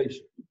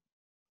elevation.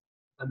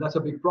 And that's a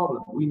big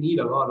problem. We need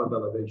a lot of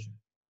elevation.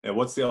 And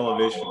what's the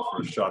elevation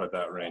for a shot at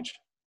that range?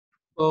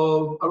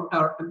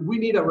 We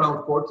need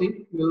around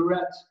 40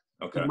 millirats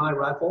in my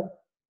rifle.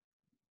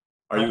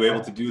 Are you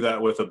able to do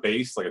that with a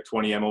base, like a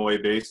 20 MOA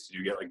base? Do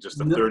you get like just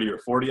a 30 or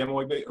 40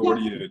 MOA base? Or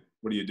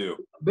what do you do?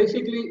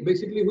 Basically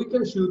we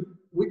can shoot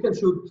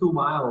 2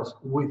 miles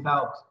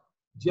without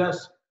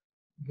just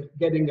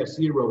getting a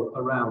zero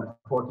around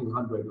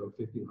 1,400 or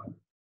 1,500.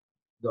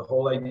 The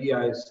whole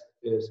idea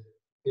is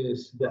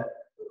that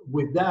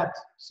with that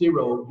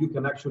zero, you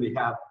can actually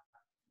have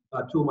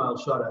a 2 mile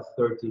shot at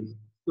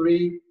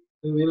 33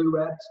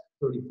 millirats,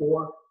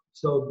 34.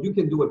 So you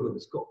can do it with the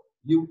scope.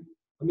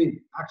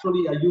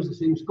 Actually, I use the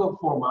same scope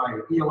for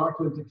my ELR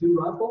 22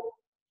 rifle,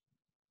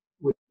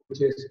 which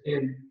is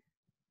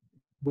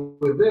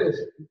with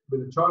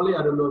the Charlie.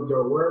 I don't know if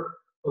you're aware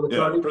of the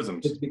Charlie.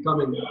 Prisms. It's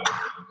becoming,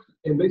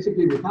 and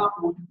basically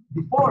before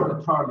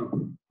the Charlie,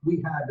 we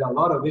had a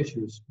lot of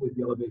issues with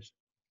the elevation.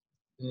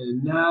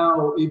 And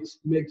now it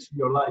makes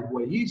your life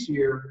way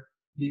easier,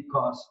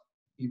 because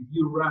if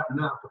you run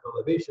out of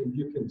elevation,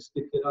 you can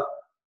stick it up.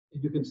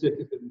 You can stick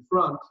it in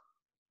front,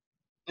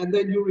 and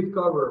then you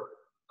recover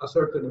a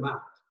certain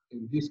amount.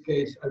 In this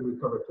case, I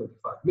recovered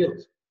 25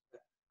 mils.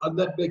 And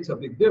that makes a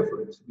big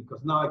difference,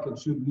 because now I can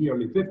shoot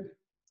nearly 50.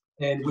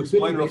 And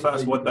explain real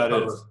fast what that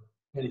is.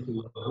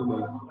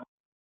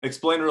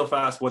 Explain real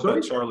fast what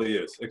that Charlie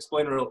is.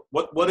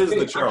 What is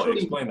the Charlie?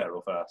 Actually, explain that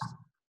real fast.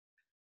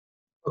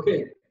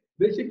 Okay,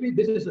 basically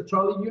this is a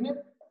Charlie unit.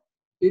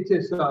 It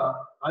is,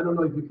 I don't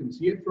know if you can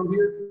see it from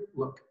here.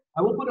 Look,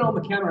 I will put it on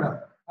the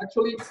camera.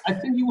 Actually, I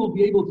think you will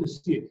be able to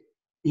see it.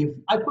 If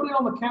I put it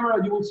on the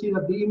camera, you will see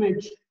that the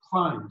image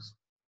climbs.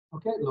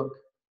 Okay, look.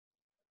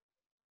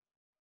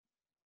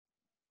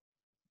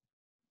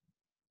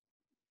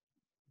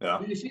 Yeah.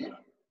 Do you see it?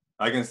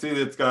 I can see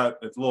that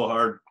it's a little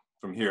hard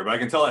from here, but I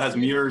can tell it has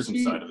mirrors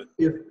inside of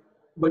it.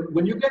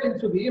 When you get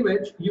into the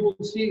image, you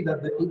will see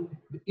that the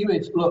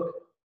image, look.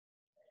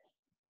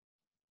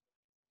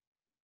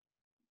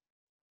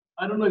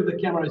 I don't know if the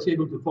camera is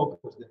able to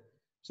focus there.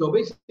 So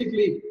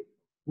basically,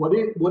 what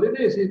it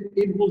is,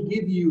 it will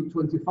give you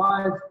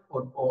 25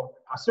 or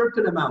a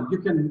certain amount. You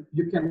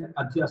can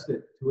adjust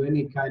it to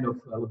any kind of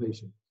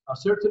elevation. A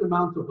certain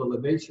amount of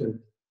elevation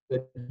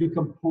that you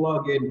can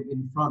plug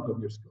in front of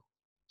your scope.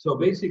 So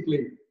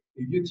basically,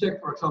 if you check,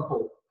 for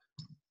example,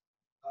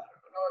 I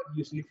don't know if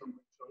you see from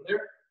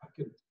there, I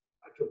can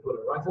put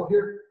a rifle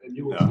here, and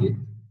you will see it.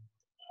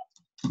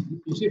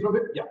 You see from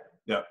it? Yeah.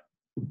 Yeah.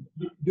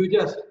 You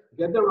just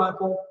get the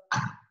rifle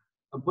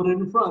and put it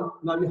in front.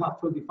 Now you have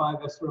 25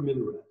 extra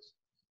millirounds.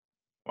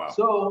 Wow.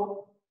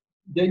 So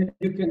then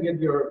you can get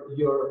your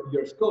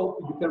scope.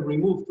 You can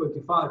remove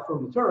 25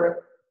 from the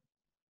turret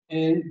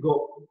and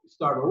go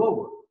start all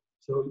over.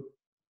 So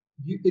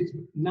it's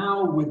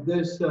now with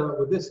this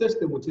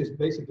system, which is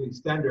basically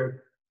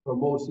standard for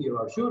most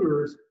CLR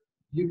shooters,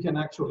 you can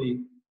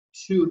actually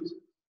shoot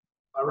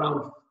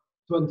around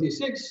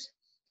 26,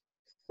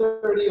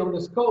 30 on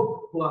the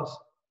scope plus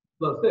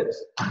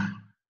this.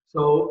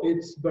 So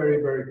it's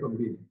very, very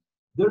convenient.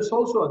 There's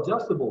also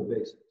adjustable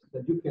bases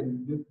that you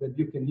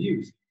can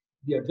use.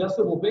 The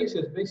adjustable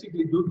bases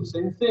basically do the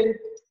same thing,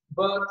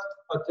 but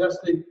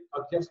adjusting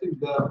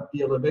the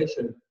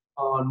elevation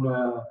on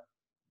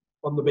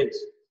the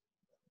base.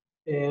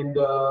 And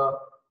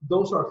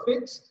those are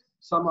fixed.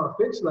 Some are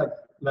fixed, like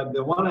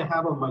the one I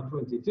have on my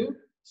 22.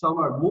 Some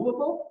are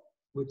movable,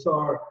 which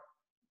are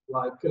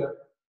like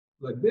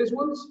these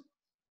ones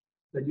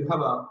that you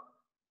have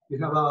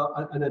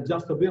an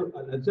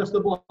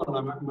adjustable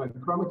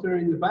micrometer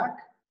in the back,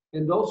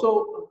 and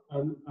also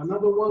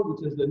another one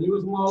which is the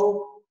newest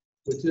model,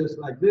 which is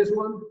like this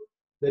one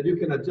that you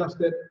can adjust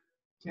it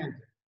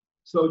canted.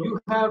 So you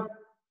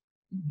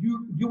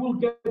will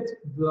get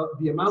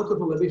the amount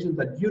of elevation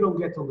that you don't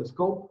get on the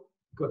scope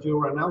because you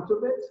run out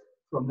of it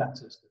from that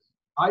system.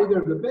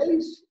 Either the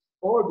base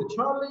or the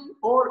Charlie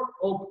or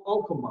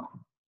all combined.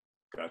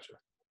 Gotcha.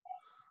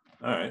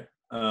 All right.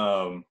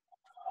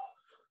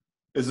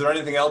 Is there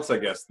anything else, I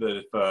guess,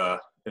 that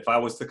if I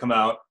was to come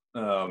out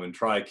and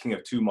try King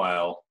of 2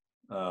 Mile,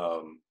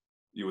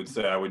 you would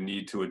say I would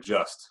need to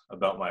adjust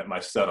about my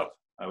setup?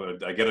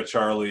 I get a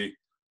Charlie,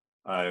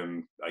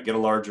 I get a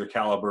larger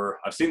caliber.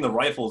 I've seen the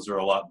rifles are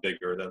a lot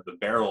bigger, the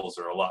barrels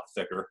are a lot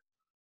thicker.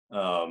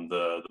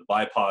 The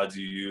bipods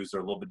you use are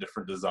a little bit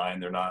different design.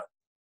 They're not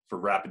for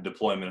rapid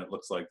deployment. It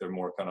looks like they're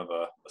more kind of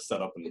a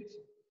setup. And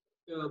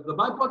the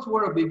bipods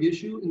were a big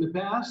issue in the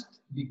past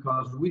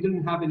because we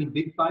didn't have any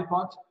big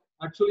bipods.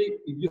 Actually,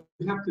 if you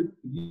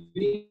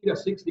need a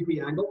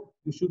 6-degree angle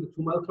to shoot a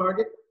 2 mile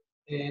target,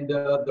 and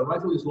the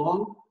rifle is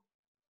long,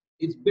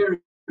 it's very,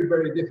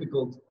 very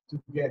difficult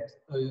to get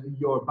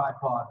your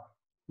bipod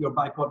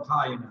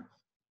high enough.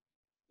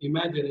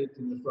 Imagine it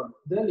in the front.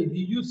 Then if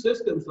you use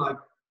systems like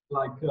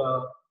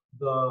the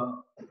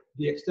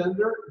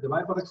extender, the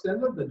bipod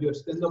extender, that you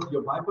extend up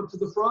your bipod to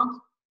the front,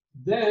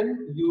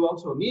 then you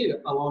also need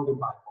a longer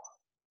bipod.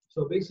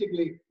 So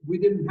basically, we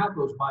didn't have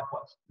those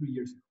bipods 3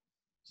 years ago.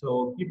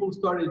 So people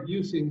started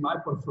using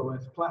bipods from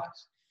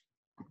F-class.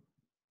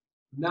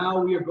 Now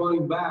we are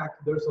going back.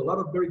 There's a lot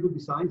of very good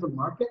designs on the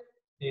market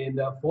and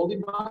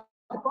folding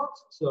bipods.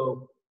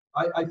 So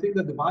I think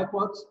that the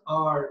bipods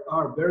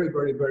are very,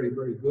 very, very,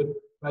 very good.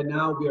 Right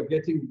now we are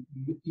getting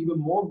even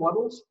more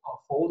models of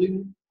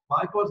folding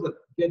bipods that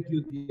get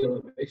you the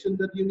elevation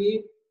that you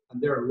need,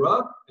 and they're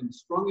rugged and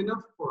strong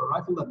enough for a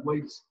rifle that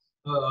weighs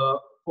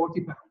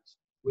 40 pounds,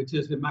 which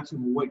is the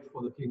maximum weight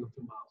for the King of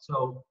 2 Miles.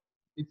 So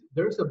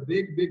there's a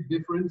big, big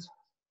difference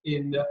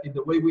in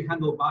the way we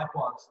handle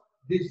bipods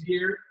this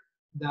year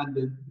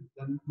than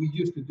we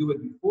used to do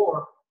it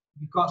before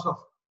because of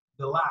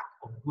the lack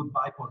of good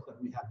bipods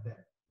that we had then.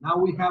 Now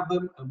we have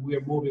them, and we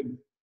are moving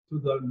to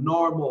the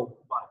normal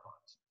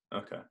bipods.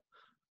 Okay.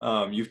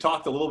 You've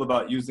talked a little bit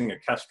about using a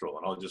Kestrel,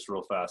 and I'll just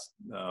real fast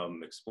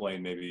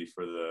explain maybe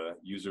for the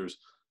users.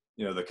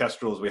 You know, the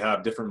Kestrels, we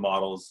have different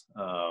models.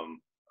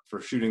 For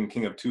shooting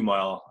King of 2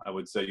 Mile, I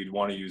would say you'd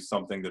want to use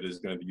something that is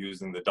going to be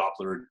using the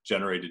Doppler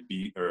generated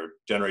beat or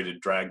generated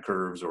drag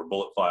curves or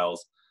bullet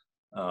files.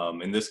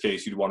 In this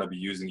case, you'd want to be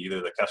using either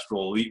the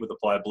Kestrel Elite with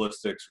applied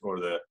ballistics or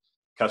the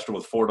Kestrel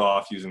with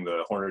Fordoff using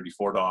the Hornady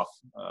Fordoff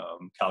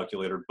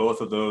calculator.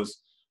 Both of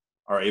those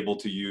are able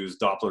to use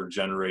Doppler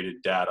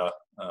generated data,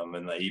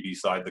 and the AB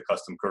side, the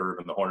custom curve,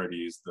 and the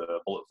Hornady's, the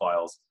bullet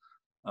files.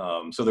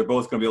 So they're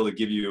both going to be able to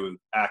give you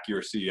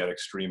accuracy at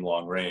extreme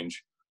long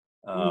range.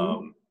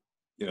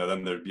 You know,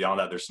 then beyond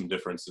that, there's some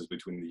differences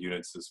between the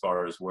units as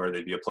far as where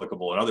they'd be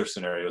applicable in other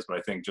scenarios. But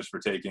I think just for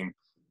taking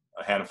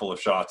a handful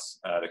of shots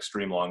at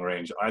extreme long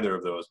range, either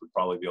of those would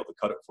probably be able to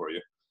cut it for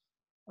you.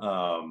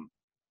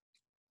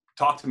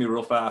 Talk to me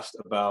real fast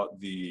about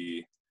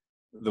the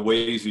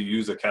ways you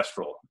use a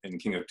Kestrel in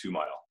King of 2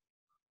 Mile.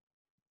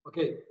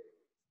 Okay,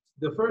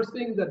 the first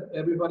thing that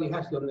everybody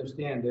has to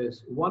understand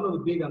is one of the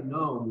big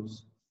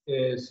unknowns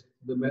is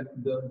the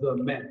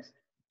met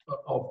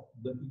of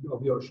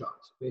your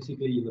shots,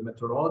 basically the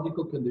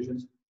meteorological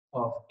conditions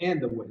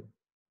and the wind.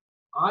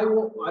 I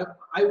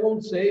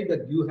won't say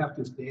that you have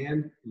to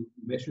stand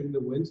measuring the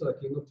winds at a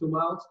King of 2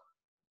 Miles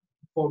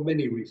for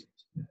many reasons.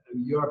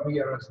 You're a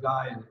PRS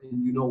guy,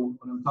 and you know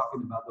what I'm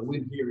talking about. The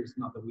wind here is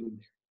not the wind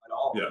there at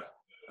all. Yeah,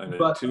 and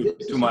but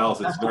 2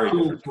 miles is very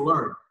different to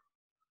learn.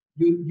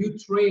 You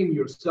train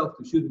yourself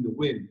to shoot in the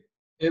wind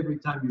every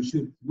time you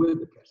shoot with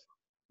the Kestrel.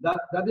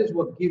 That is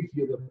what gives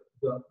you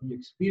the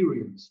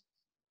experience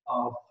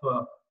of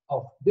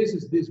of this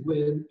is this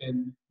wind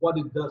and what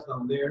it does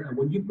down there. And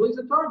when you place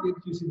a target,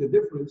 you see the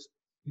difference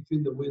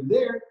between the wind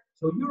there.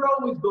 So you're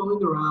always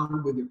going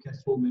around with your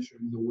Kestrel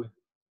measuring the wind.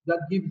 That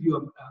gives you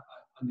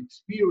an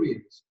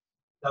experience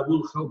that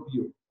will help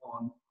you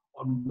on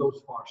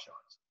those far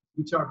shots,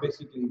 which are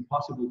basically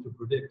impossible to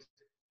predict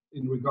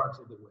in regards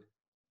of the wind.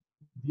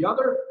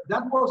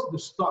 That was the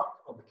start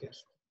of the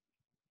Kestrel,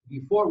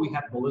 before we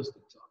had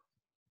ballistics on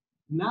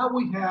it. Now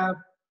we have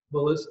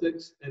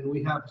ballistics, and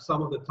we have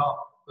some of the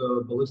top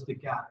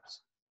ballistic apps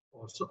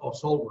or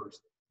solvers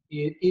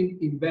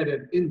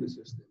embedded in the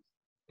system.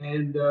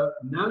 And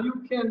now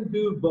you can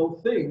do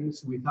both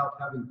things without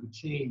having to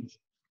change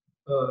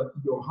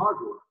your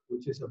hardware,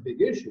 which is a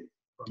big issue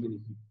for many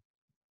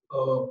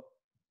people.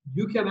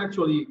 You can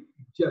actually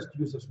just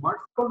use a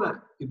smartphone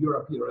app if you're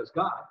a PRS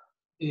guy,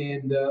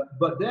 and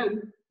but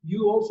then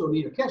you also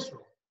need a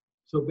Kestrel.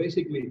 So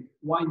basically,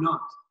 why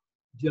not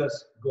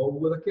just go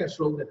with a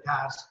Kestrel that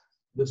has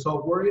the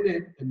software in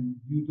it, and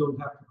you don't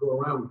have to go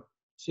around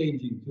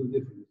changing two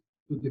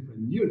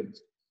different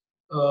units.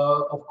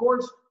 Of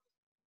course,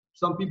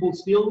 some people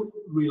still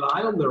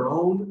rely on their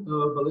own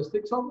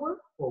ballistic software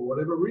for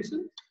whatever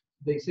reason.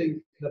 They say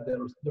that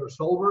their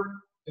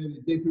solver,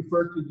 they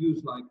prefer to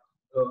use like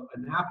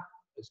an app,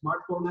 a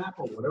smartphone app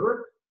or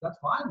whatever. That's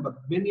fine, but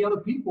many other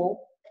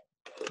people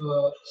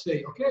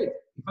say, okay,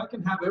 if I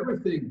can have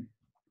everything,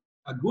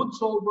 a good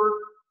solver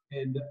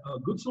and a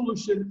good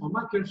solution on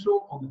my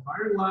Kestrel, on the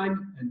firing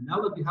line, and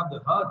now that you have the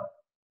HUD,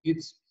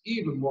 it's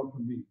even more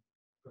convenient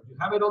because you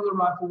have it on the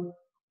rifle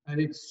and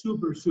it's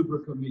super, super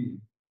convenient.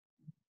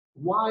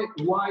 Why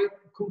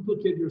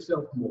complicate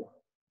yourself more?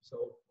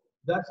 So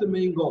that's the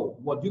main goal.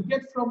 What you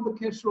get from the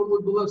Kestrel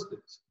with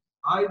ballistics,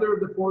 either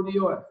the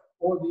 40OF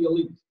or the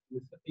Elite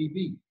with the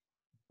AB,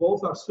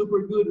 both are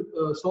super good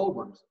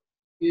solvers,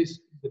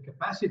 is the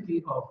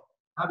capacity of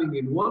having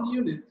in one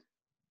unit,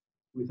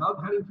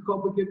 without having to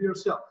complicate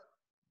yourself,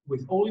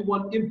 with only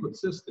one input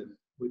system,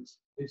 which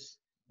is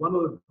one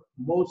of the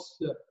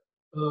most,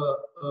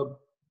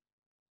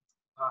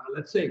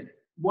 let's say,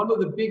 one of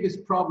the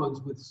biggest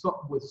problems with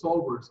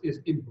solvers is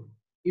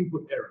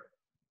input error.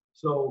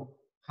 So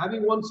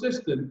having one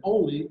system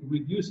only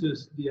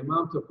reduces the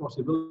amount of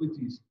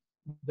possibilities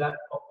that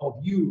of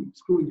you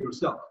screwing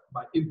yourself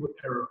by input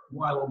error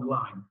while on the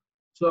line.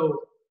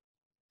 So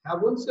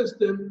have one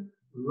system,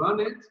 run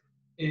it,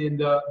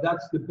 and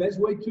that's the best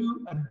way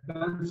to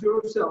advance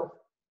yourself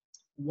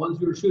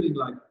once you're shooting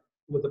like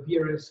with a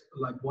PRS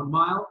like 1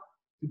 mile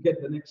to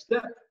get the next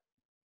step.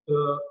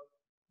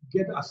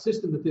 Get a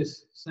system that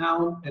is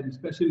sound and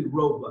especially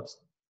robust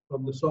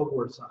from the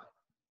software side.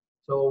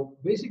 So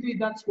basically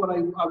that's what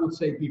I would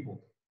say,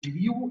 people. If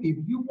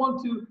you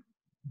want to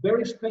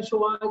very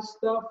specialized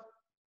stuff,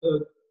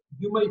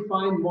 you may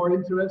find more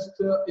interest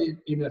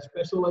in a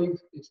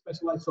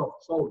specialized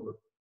solver.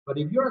 But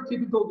if you're a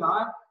typical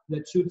guy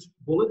that shoots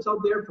bullets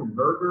out there from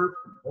Berger,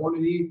 from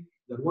Hornady,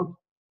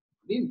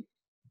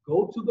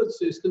 go to the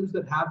systems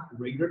that have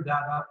radar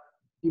data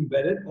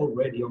embedded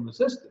already on the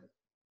system,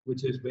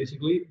 which is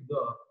basically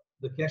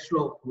the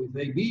Kestrel with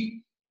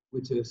AB,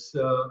 which is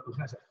which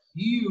has a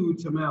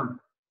huge amount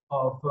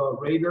of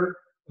radar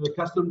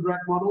custom drag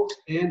models,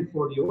 and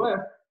for the OF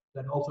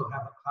that also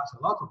has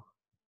a lot of them.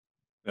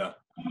 Yeah.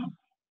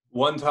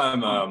 One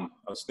time I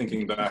was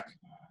thinking back,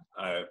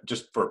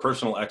 just for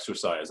personal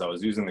exercise, I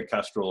was using the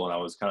Kestrel and I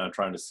was kind of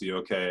trying to see,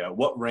 okay, at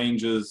what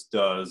ranges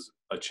does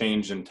a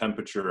change in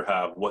temperature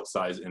have what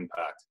size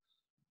impact?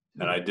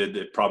 And I did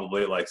it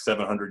probably at like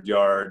 700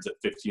 yards, at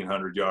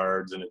 1,500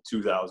 yards, and at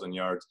 2,000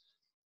 yards.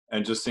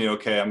 And just saying,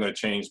 okay, I'm going to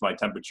change my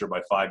temperature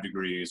by 5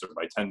 degrees or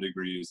by 10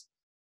 degrees.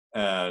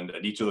 And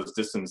at each of those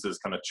distances,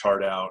 kind of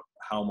chart out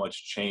how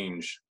much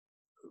change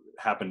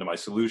happened to my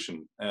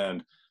solution.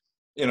 And,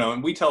 you know,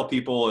 and we tell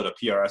people at a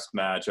PRS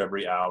match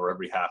every hour,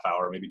 every half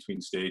hour, maybe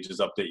between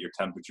stages, update your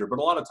temperature. But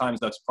a lot of times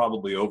that's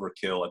probably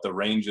overkill at the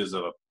ranges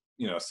of,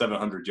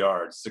 700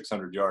 yards,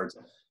 600 yards.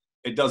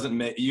 It doesn't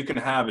make, you can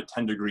have a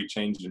 10-degree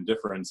change in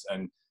difference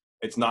and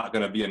it's not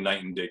going to be a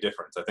night and day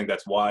difference. I think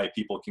that's why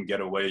people can get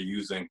away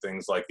using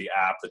things like the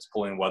app that's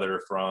pulling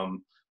weather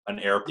from an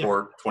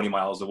airport 20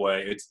 miles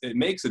away. It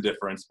makes a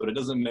difference, but it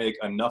doesn't make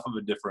enough of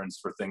a difference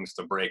for things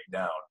to break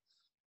down.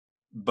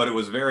 But it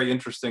was very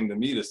interesting to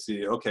me to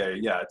see, okay,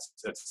 yeah, it's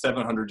at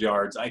 700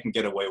 yards, I can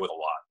get away with a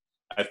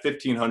lot. At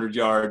 1,500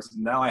 yards,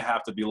 now I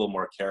have to be a little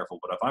more careful.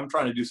 But if I'm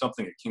trying to do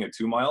something at King of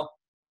 2 Mile,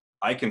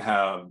 I can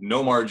have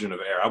no margin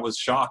of error. I was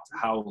shocked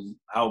how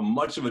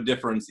much of a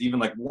difference even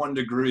like 1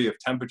 degree of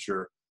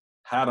temperature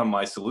had on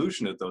my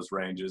solution at those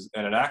ranges.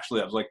 And it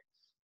actually, I was like,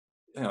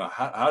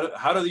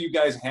 how do you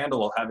guys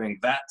handle having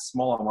that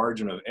small a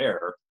margin of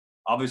error?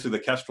 Obviously, the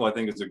Kestrel, I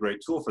think, is a great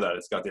tool for that.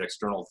 It's got the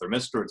external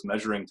thermistor. It's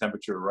measuring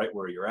temperature right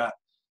where you're at.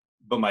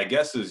 But my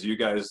guess is you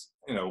guys,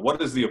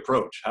 what is the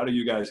approach? How do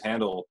you guys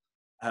handle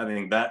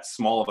having that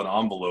small of an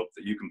envelope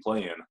that you can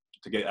play in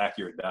to get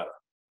accurate data?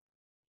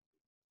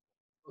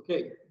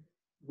 Okay,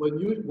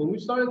 when we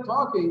started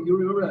talking, you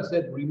remember I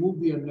said remove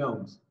the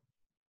unknowns.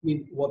 I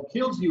mean, what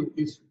kills you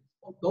is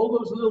all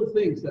those little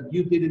things that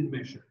you didn't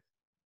measure.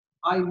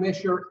 I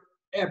measure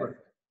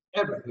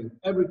everything,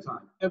 every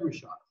time, every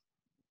shot.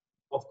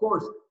 Of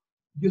course,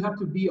 you have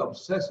to be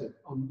obsessive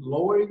on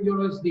lowering your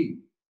SD,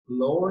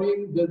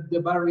 lowering the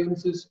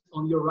variances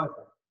on your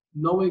rifle,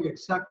 knowing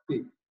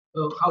exactly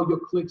how your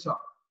clicks are.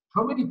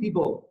 How many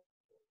people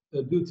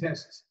do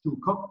tests to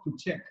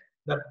check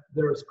that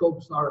their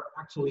scopes are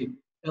actually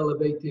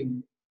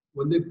elevating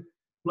when they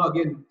plug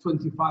in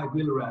 25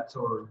 millirads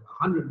or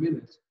 100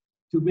 minutes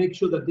to make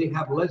sure that they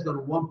have less than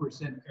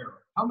 1%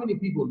 error? How many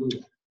people do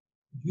that?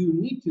 You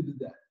need to do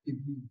that if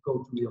you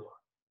go to ELR,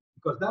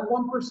 because that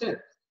 1%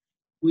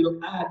 will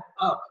add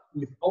up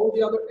with all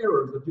the other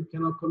errors that you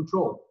cannot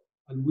control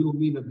and will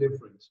mean a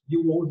difference.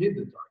 You won't hit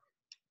the target.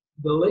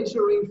 The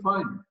laser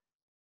rangefinder.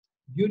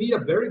 You need a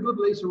very good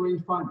laser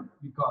rangefinder,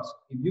 because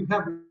if you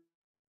have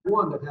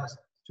one that has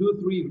 2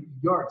 or 3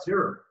 yards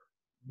error,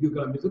 you're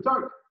gonna miss the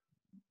target.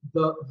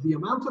 The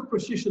amount of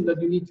precision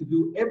that you need to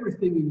do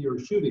everything in your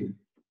shooting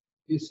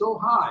is so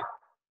high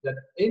that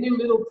any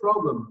little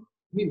problem,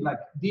 I mean, like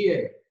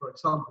DA, for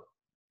example.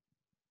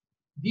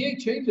 DA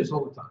changes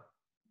all the time.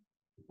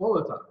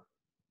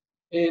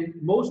 And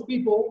most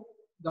people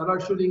that are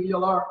shooting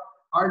ELR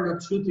are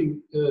not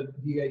shooting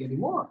DA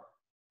anymore.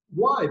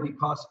 Why?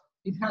 Because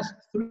it has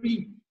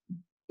 3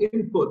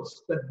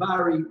 inputs that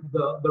vary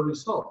the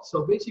results.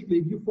 So basically,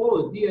 if you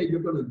follow the DA,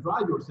 you're going to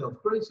drive yourself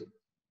crazy.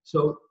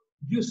 So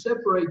you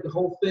separate the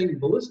whole thing.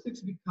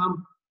 Ballistics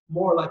become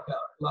more like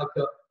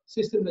a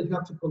system that you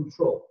have to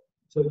control.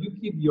 So you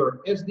keep your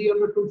SD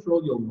under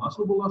control, your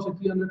muzzle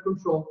velocity under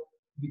control,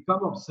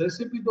 become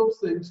obsessive with those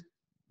things,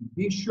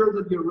 be sure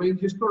that your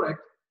range is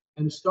correct,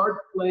 and start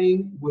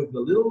playing with the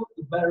little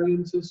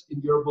variances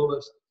in your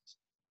ballistics.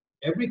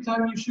 Every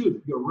time you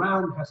shoot, your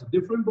round has a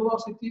different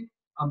velocity,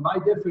 and by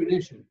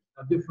definition,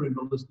 a different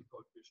ballistic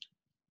coefficient.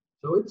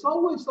 So it's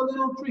always a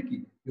little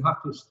tricky. You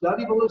have to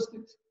study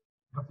ballistics,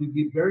 you have to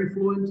be very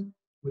fluent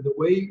with the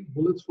way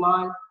bullets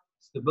fly,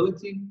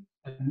 stability,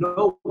 and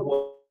know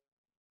what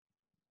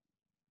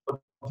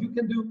you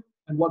can do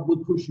and what will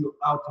push you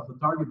out of the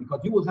target, because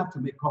you will have to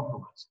make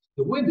compromises.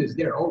 The wind is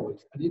there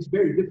always, and it's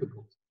very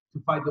difficult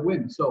to fight the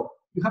wind. So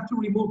you have to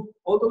remove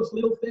all those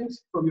little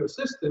things from your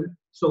system.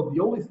 So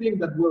the only thing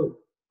that will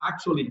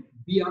actually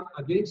be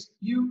against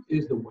you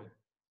is the wind.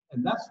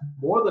 And that's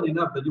more than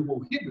enough that you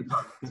will hit the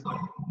target.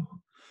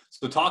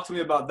 So talk to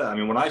me about that. I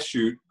mean, when I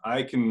shoot,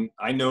 I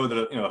know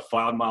that a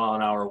 5 mile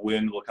an hour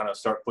wind will kind of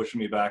start pushing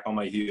me back on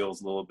my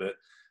heels a little bit.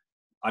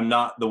 I'm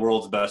not the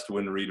world's best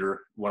wind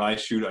reader. When I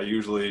shoot, I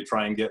usually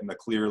try and get in a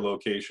clear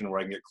location where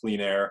I can get clean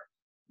air,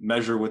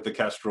 measure with the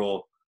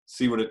Kestrel,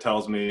 see what it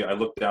tells me. I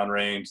look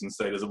downrange and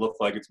say, does it look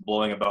like it's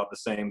blowing about the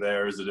same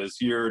there as it is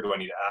here? Do I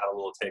need to add a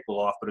little, take a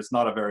little off? But it's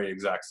not a very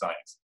exact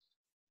science.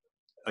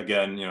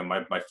 Again,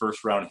 my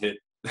first round hit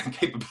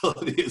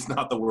capability is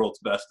not the world's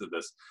best at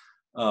this.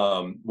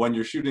 When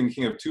you're shooting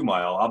King of 2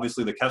 Mile,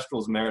 obviously the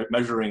Kestrel is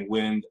measuring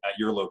wind at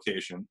your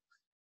location.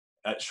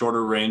 At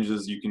shorter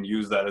ranges, you can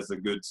use that as a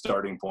good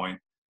starting point.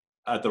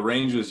 At the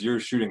ranges you're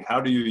shooting, how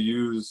do you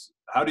use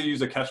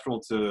a Kestrel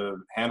to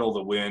handle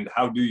the wind?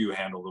 How do you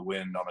handle the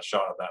wind on a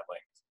shot of that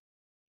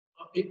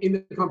length?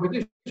 In the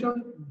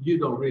competition, you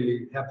don't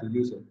really have to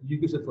use it. You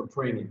use it for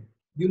training.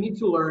 You need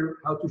to learn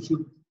how to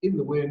shoot in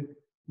the wind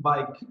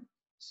by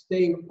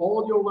staying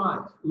all your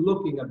life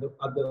looking at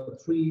the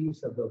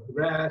trees, at the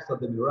grass, at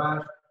the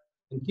mirage,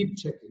 and keep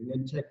checking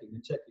and checking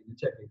and checking and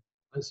checking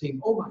and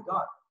saying, oh my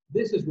God,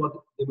 this is what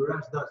the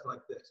mirage does like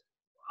this.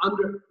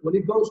 When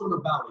it goes on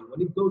a valley,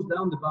 when it goes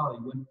down the valley,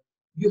 when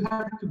you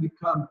have to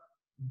become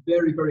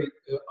very, very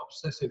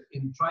obsessive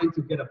in trying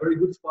to get a very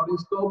good spotting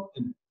scope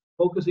and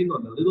focusing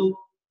on the little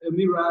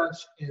mirage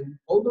and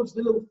all those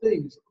little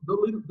things,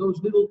 those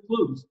little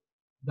clues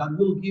that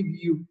will give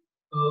you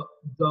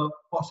the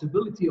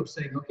possibility of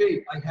saying,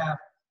 okay, I have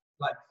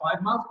like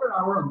 5 miles per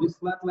hour on this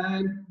flat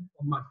land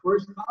on my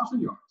first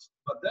 1,000 yards,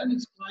 but then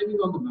it's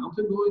climbing on the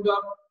mountain going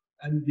up,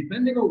 and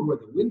depending on where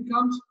the wind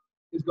comes,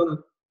 it's gonna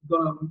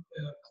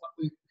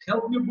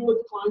help your bullet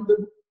climb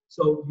them.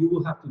 So you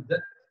will have to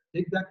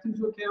take that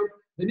into account.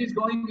 Then it's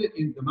going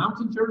in the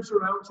mountain turns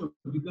around, so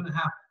you're gonna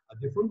have a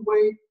different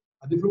way,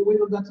 a different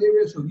wind on that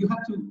area. So you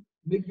have to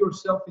make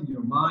yourself in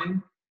your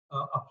mind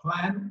a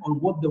plan on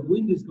what the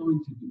wind is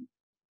going to do.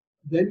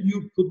 Then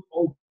you put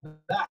all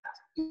that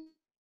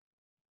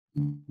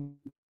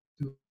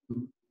into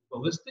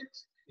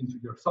ballistics, into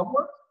your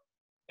software,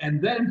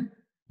 and then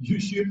you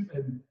shoot,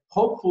 and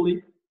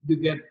hopefully you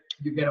get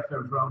a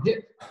first round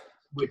hit,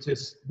 which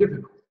is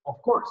difficult.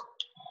 Of course,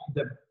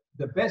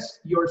 the best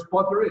your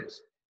spotter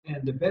is,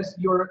 and the best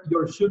your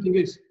shooting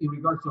is in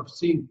regards of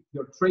seeing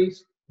your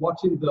trace,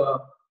 watching the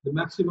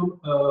maximum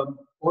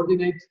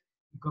ordinate,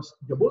 because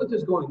the bullet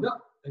is going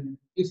up, and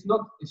it's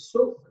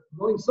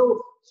going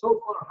so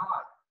far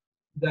high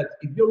that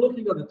if you're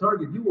looking at the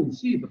target, you won't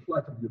see the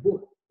flight of your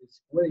bullet. It's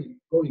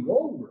going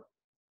over.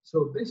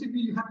 So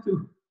basically, you have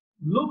to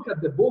look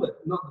at the bullet,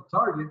 not the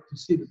target, to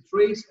see the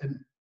trace, and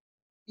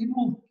it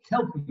will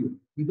help you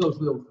with those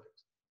little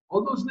things.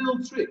 All those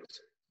little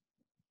tricks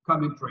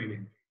come in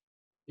training.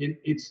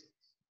 It's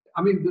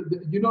I mean,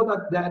 you know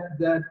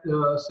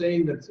that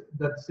saying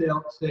that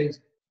says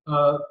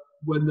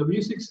when the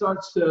music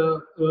starts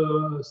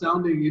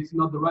sounding, it's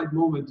not the right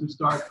moment to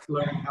start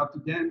learning how to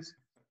dance.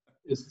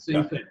 It's the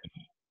same thing.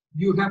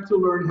 You have to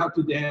learn how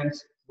to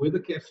dance with the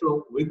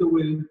Kestrel, with the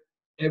wind,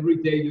 every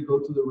day you go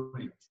to the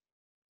range.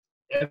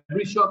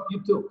 Every shot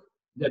you took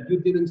that you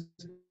didn't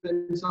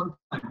spend some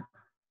time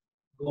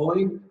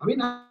going, I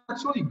mean,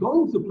 actually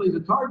going to play the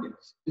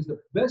targets is the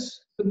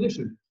best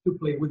condition to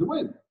play with the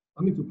wind.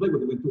 I mean, to play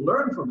with the wind, to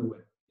learn from the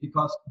wind,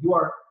 because you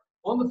are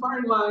on the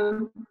firing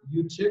line,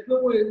 you check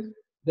the wind,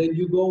 then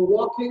you go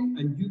walking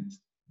and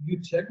you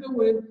check the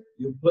wind,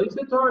 you place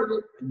the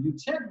target and you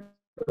check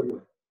the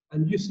wind,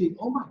 and you see,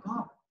 oh my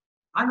God,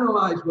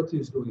 analyze what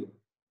he's doing.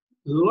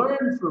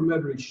 Learn from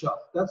every shot.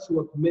 That's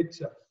what makes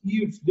a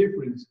huge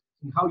difference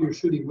in how you're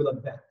shooting with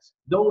advance.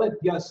 Don't let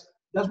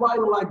that's why I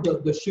don't like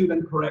the shoot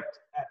and correct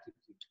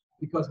attitude,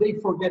 because they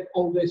forget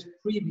all this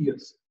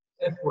previous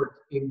effort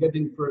in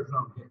getting first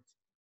round hits.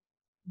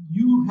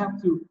 You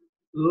have to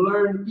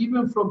learn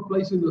even from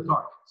placing the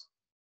targets.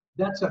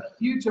 That's a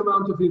huge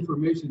amount of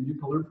information you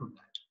can learn from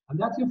that. And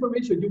that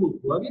information, you will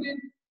plug it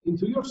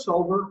into your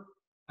solver,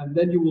 and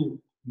then you will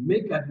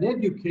make an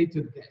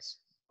educated guess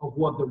of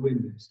what the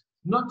wind is.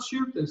 Not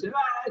shoot and say,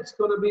 it's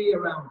going to be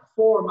around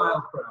 4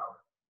 miles per hour.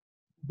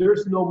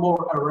 There's no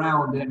more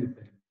around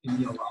anything in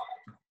your life.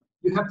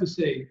 You have to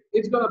say,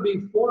 it's going to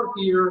be 4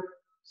 here,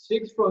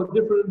 6 from a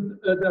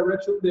different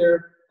direction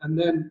there, and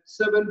then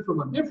 7 from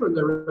a different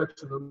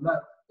direction on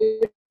that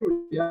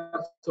area.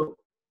 So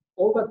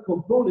all that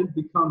component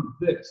becomes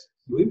this.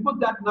 You input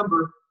that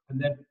number,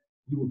 and then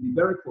you will be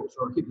very close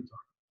or hit the target.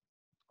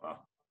 Wow.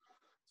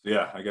 So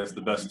yeah, I guess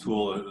the best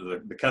tool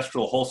is the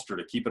Kestrel holster,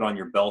 to keep it on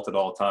your belt at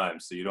all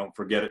times, so you don't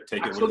forget it.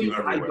 Take it with you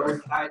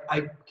everywhere.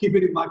 I keep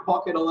it in my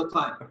pocket all the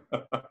time.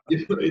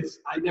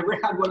 I never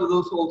had one of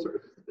those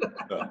holsters.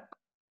 Yeah.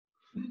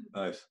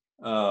 Nice.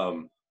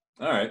 All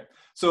right.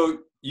 So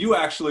you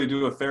actually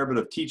do a fair bit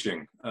of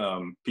teaching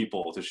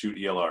people to shoot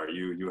ELR.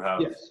 You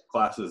have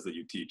classes that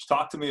you teach.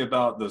 Talk to me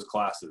about those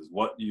classes.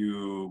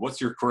 What's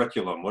your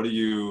curriculum? What do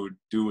you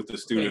do with the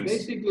students?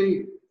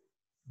 Okay,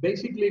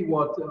 basically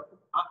what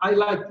I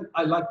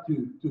like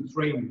to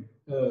train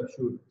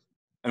shooters.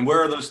 And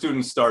where are those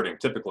students starting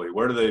typically?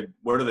 Where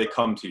do they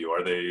come to you?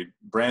 Are they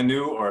brand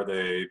new, or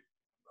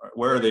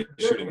where are they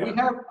shooting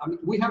at?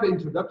 We have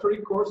introductory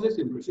courses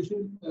in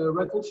precision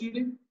rifle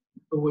shooting,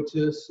 which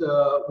is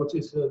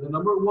the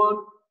number 1,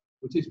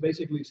 which is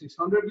basically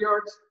 600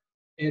 yards.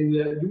 And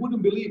you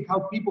wouldn't believe how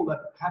people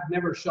that have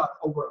never shot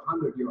over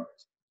 100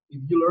 yards,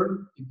 if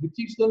you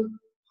teach them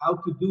how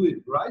to do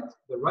it right,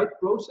 the right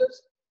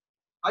process.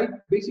 I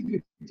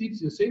basically teach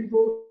the same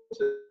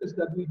process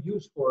that we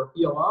use for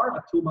ELR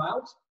at 2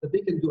 miles that they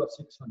can do at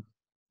 600.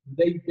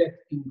 They get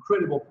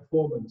incredible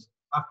performance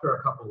after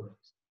a couple of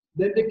days.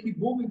 Then they keep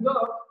moving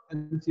up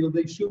until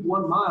they shoot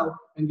 1 mile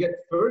and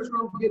get first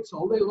round hits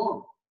all day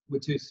long,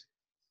 which is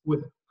with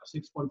a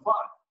 6.5,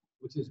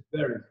 which is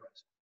very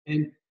impressive.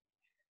 And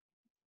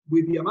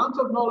with the amount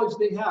of knowledge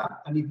they have,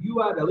 and if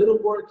you add a little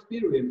more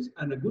experience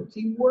and a good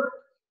teamwork,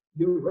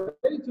 you're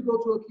ready to go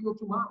to a King of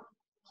 2 miles.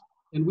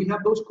 And we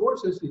have those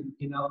courses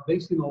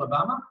based in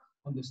Alabama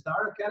on the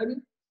Star Academy,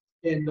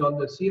 and on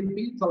the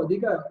CMP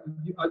Talladega.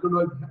 I don't know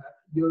if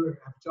you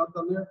have shot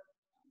down there,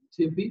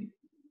 CMP.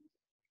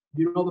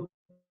 You know the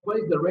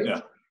place, the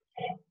range?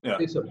 Yeah.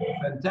 It's a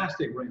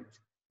fantastic range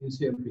in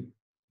CMP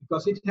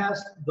because it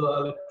has the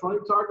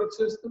electronic target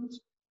systems,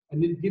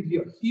 and it gives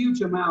you a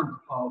huge amount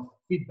of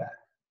feedback.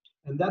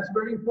 And that's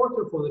very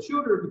important for the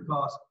shooter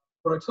because,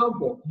 for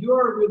example, you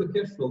are with a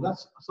Kestrel.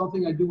 That's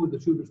something I do with the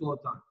shooters all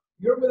the time.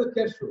 You're with a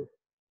Kestrel,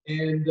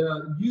 and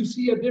you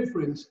see a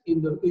difference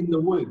in the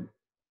wind.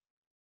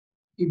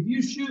 If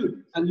you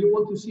shoot and you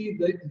want to see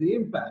the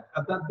impact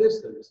at that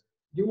distance,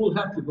 you will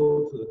have to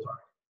go to the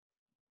target.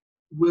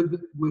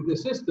 With the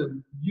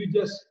system, you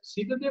just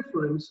see the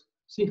difference,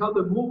 see how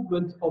the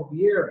movement of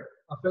the air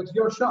affects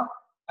your shot,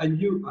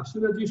 and as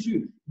soon as you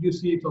shoot, you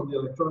see it on the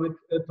electronic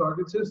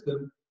target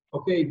system.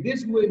 Okay,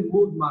 this wind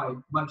moved my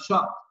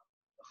shot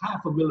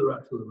 0.5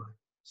 millimeter to the right.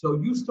 So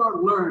you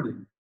start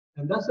learning,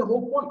 and that's the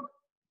whole point.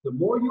 The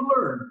more you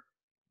learn,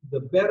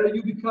 the better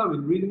you become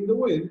in reading the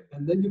wind,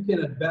 and then you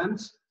can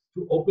advance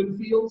to open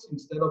fields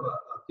instead of a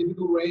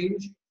typical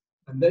range,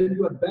 and then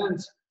you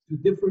advance to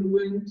different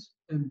winds,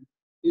 and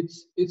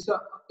it's a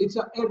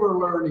ever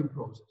learning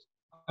process.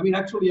 I mean,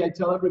 actually, I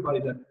tell everybody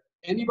that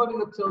anybody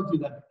that tells you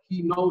that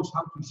he knows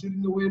how to shoot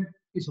in the wind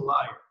is a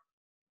liar.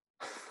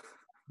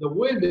 The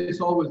wind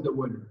is always the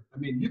winner. I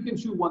mean, you can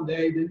shoot one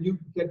day, then you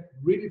get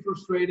really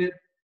frustrated,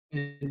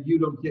 and you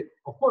don't get.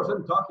 Of course,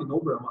 I'm talking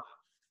over a mile.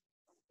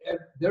 And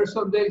there's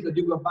some days that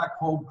you go back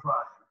home crying,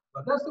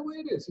 but that's the way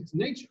it is. It's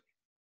nature.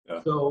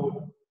 Yeah.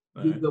 So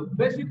the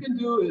best you can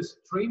do is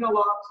train a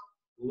lot,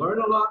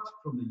 learn a lot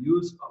from the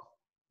use of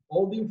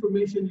all the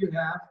information you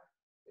have,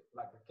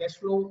 like the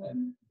Kestrel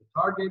and the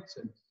targets,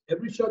 and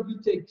every shot you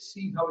take,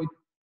 see how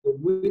the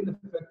wind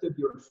affected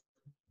your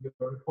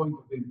point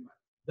of impact.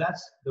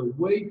 That's the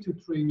way to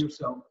train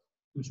yourself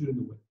to shoot in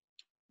the wind.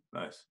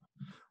 Nice.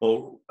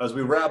 Well, as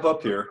we wrap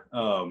up here,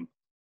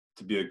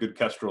 to be a good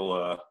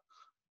Kestrel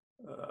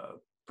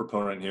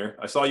proponent here,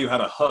 I saw you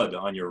had a HUD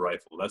on your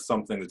rifle. That's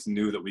something that's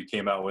new that we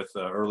came out with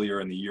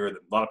earlier in the year that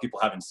a lot of people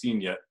haven't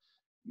seen yet.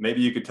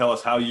 Maybe you could tell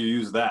us how you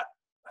use that.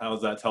 How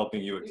is that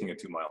helping you at King of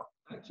 2 Mile?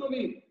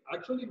 Actually,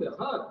 the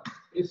HUD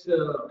is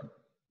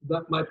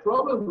that my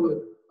problem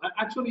with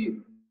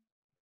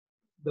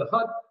the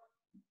HUD.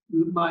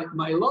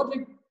 My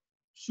logic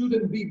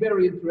shouldn't be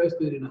very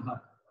interested in a HUD.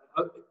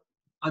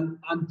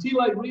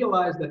 Until I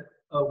realized that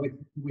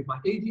with my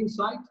 18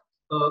 sight,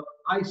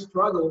 I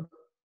struggle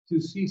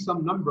to see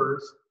some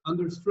numbers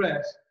under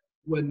stress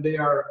when they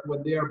are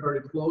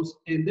very close.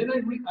 And then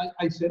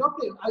I said,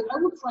 okay, I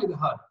will try the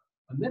HUD.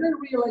 And then I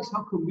realized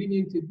how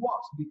convenient it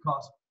was,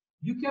 because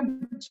you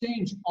can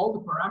change all the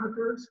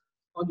parameters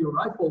on your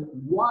rifle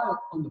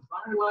while on the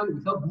firing line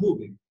without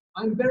moving.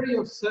 I'm very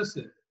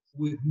obsessive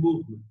with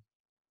movement.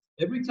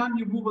 Every time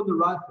you move on the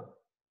rifle,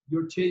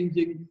 you're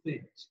changing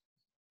things.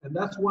 And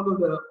that's one of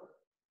the,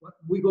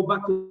 we go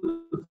back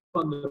to the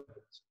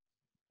fundamentals.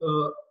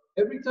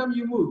 Every time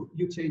you move,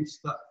 you change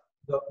stuff.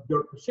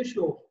 Your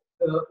positional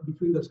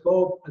between the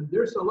scope, and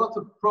there's a lot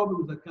of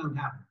problems that can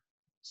happen.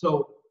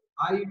 So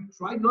I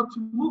try not to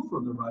move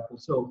from the rifle.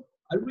 So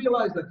I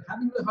realized that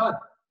having the HUD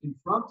in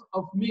front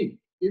of me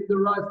in the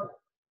rifle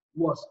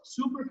was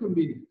super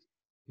convenient,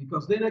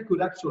 because then I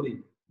could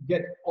actually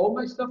get all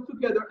my stuff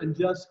together and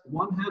just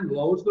one hand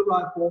loads the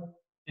rifle,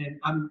 and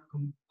I'm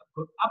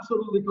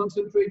absolutely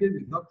concentrated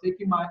without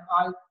taking my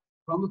eye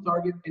from the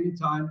target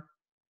anytime.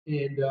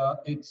 And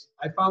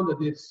I found that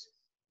I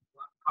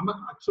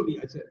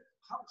said,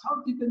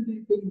 how didn't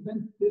they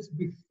invent this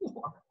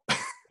before?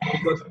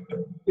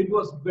 It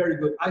was very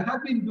good. I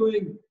have been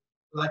doing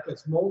like a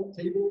small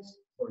tables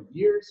for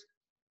years,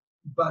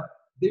 but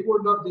they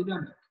were not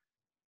dynamic.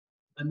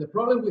 And the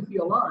problem with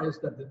VLR is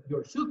that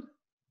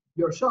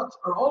your shots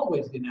are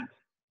always dynamic.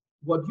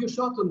 What you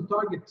shot on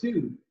target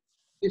 2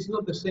 is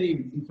not the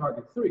same in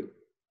target 3,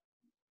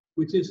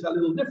 which is a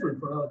little different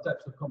for other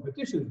types of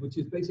competitions, which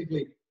is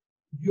basically,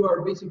 you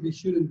are basically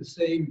shooting the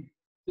same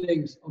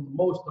things on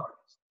most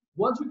targets.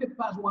 Once you get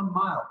past 1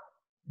 mile,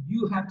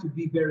 you have to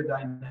be very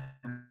dynamic.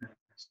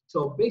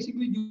 So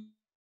basically, you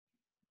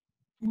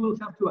will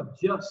have to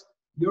adjust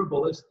your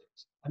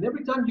ballistics. And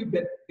every time you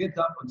get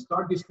up and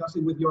start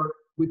discussing with your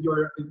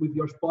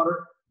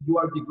spotter, you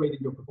are degrading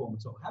your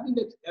performance. So having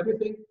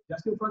everything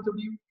just in front of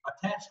you,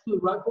 attached to the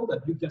rifle,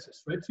 that you just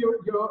stretch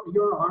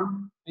your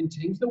arm and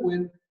change the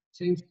wind,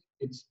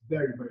 it's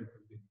very, very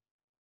convenient.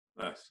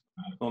 Nice.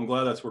 Well, I'm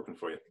glad that's working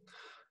for you.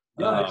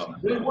 Yeah,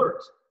 it really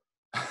works.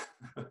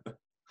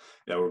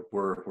 Yeah,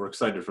 we're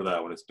excited for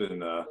that one. It's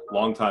been a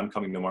long time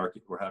coming to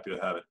market. We're happy to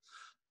have it.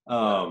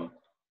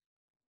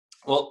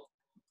 Well,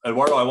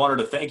 Eduardo, I wanted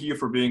to thank you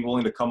for being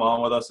willing to come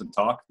on with us and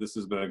talk. This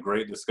has been a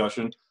great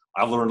discussion.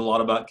 I've learned a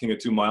lot about King of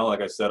 2 Mile.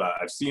 Like I said,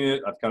 I've seen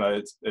it.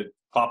 It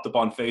popped up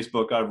on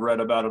Facebook. I've read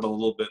about it a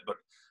little bit, but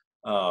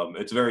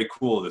it's very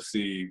cool to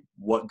see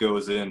what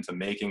goes into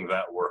making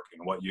that work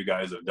and what you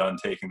guys have done,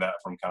 taking that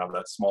from kind of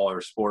that smaller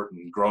sport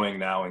and growing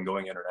now and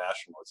going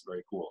international. It's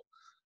very cool.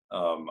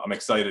 I'm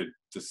excited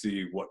to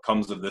see what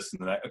comes of this.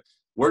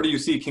 Where do you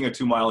see King of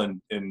 2 Mile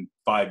in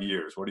 5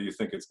 years? What do you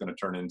think it's going to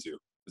turn into,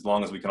 as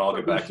long as we can all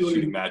get back to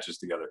shooting matches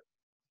together?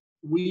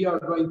 We are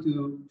going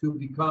to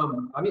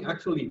become,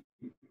 actually,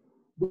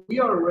 we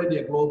are already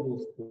a global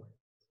sport.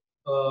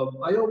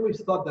 I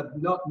always thought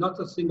that not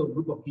a single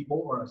group of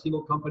people or a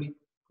single company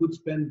could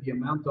spend the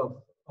amount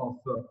of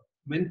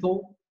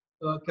mental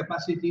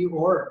capacity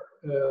or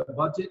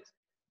budget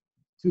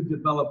to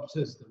develop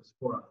systems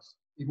for us.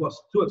 It was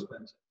too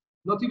expensive.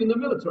 Not even the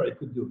military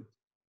could do it.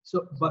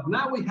 So, but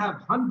now we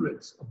have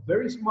hundreds of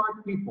very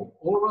smart people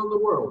all around the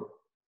world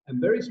and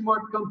very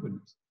smart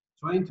companies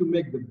trying to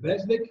make the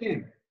best they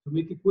can to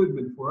make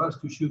equipment for us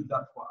to shoot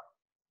that far.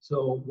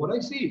 So what I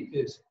see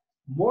is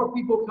more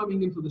people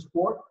coming into the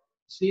sport,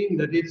 seeing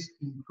that it's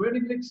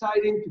incredibly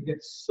exciting to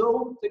get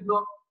so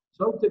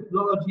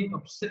technology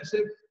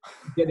obsessive,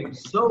 getting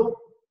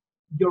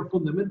your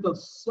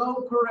fundamentals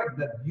so correct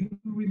that you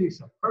release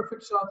a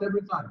perfect shot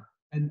every time,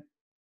 and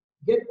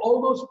get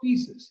all those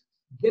pieces,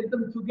 get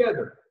them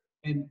together,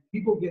 and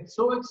people get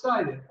so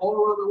excited all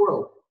around the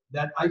world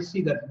that I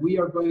see that we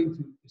are going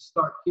to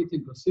start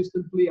hitting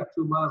consistently at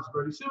 2 miles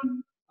very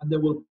soon, and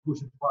then we'll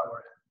push it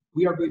farther.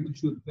 We are going to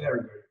shoot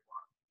very, very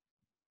far.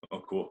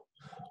 Oh, cool.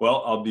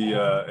 Well, I'll be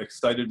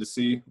excited to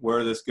see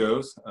where this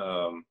goes.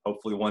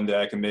 Hopefully one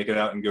day I can make it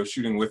out and go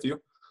shooting with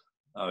you.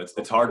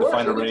 It's hard to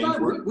find a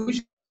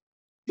range.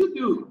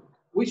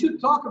 We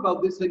should talk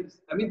about these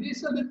things.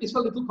 It's a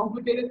little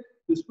complicated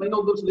to explain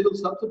all those little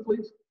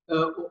subtleties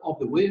of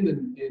the wind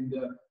and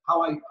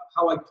how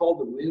I call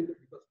the wind,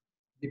 because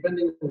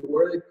depending on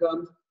where it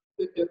comes,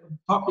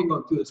 talking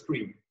to the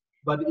screen.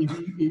 But if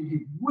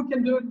we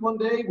can do it one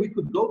day, we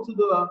could go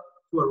to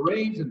a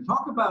range and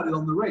talk about it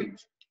on the range,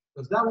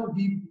 because that would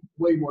be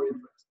way more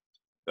interesting.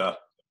 Yeah,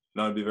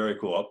 no, it'd be very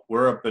cool.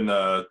 We're up in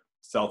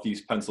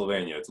southeast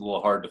Pennsylvania. It's a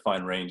little hard to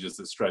find ranges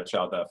that stretch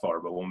out that far,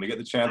 but when we get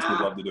the chance, we'd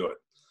love to do it.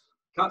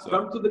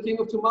 Come to the King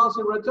of 2 Miles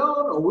in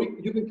Raton, or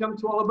you can come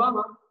to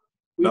Alabama.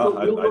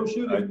 We'll go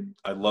shooting.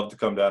 I'd love to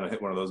come down and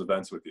hit one of those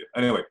events with you.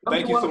 Anyway, Come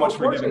thank you so much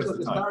for giving us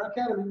the Star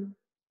time.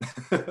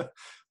 Academy.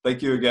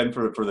 Thank you again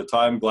for the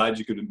time. Glad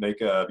you could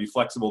be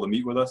flexible to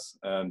meet with us,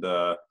 and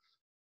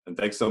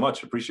thanks so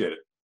much. Appreciate it.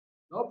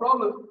 No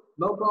problem.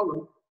 No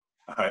problem.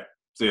 All right.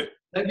 See you.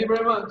 Thank you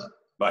very much.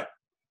 Bye.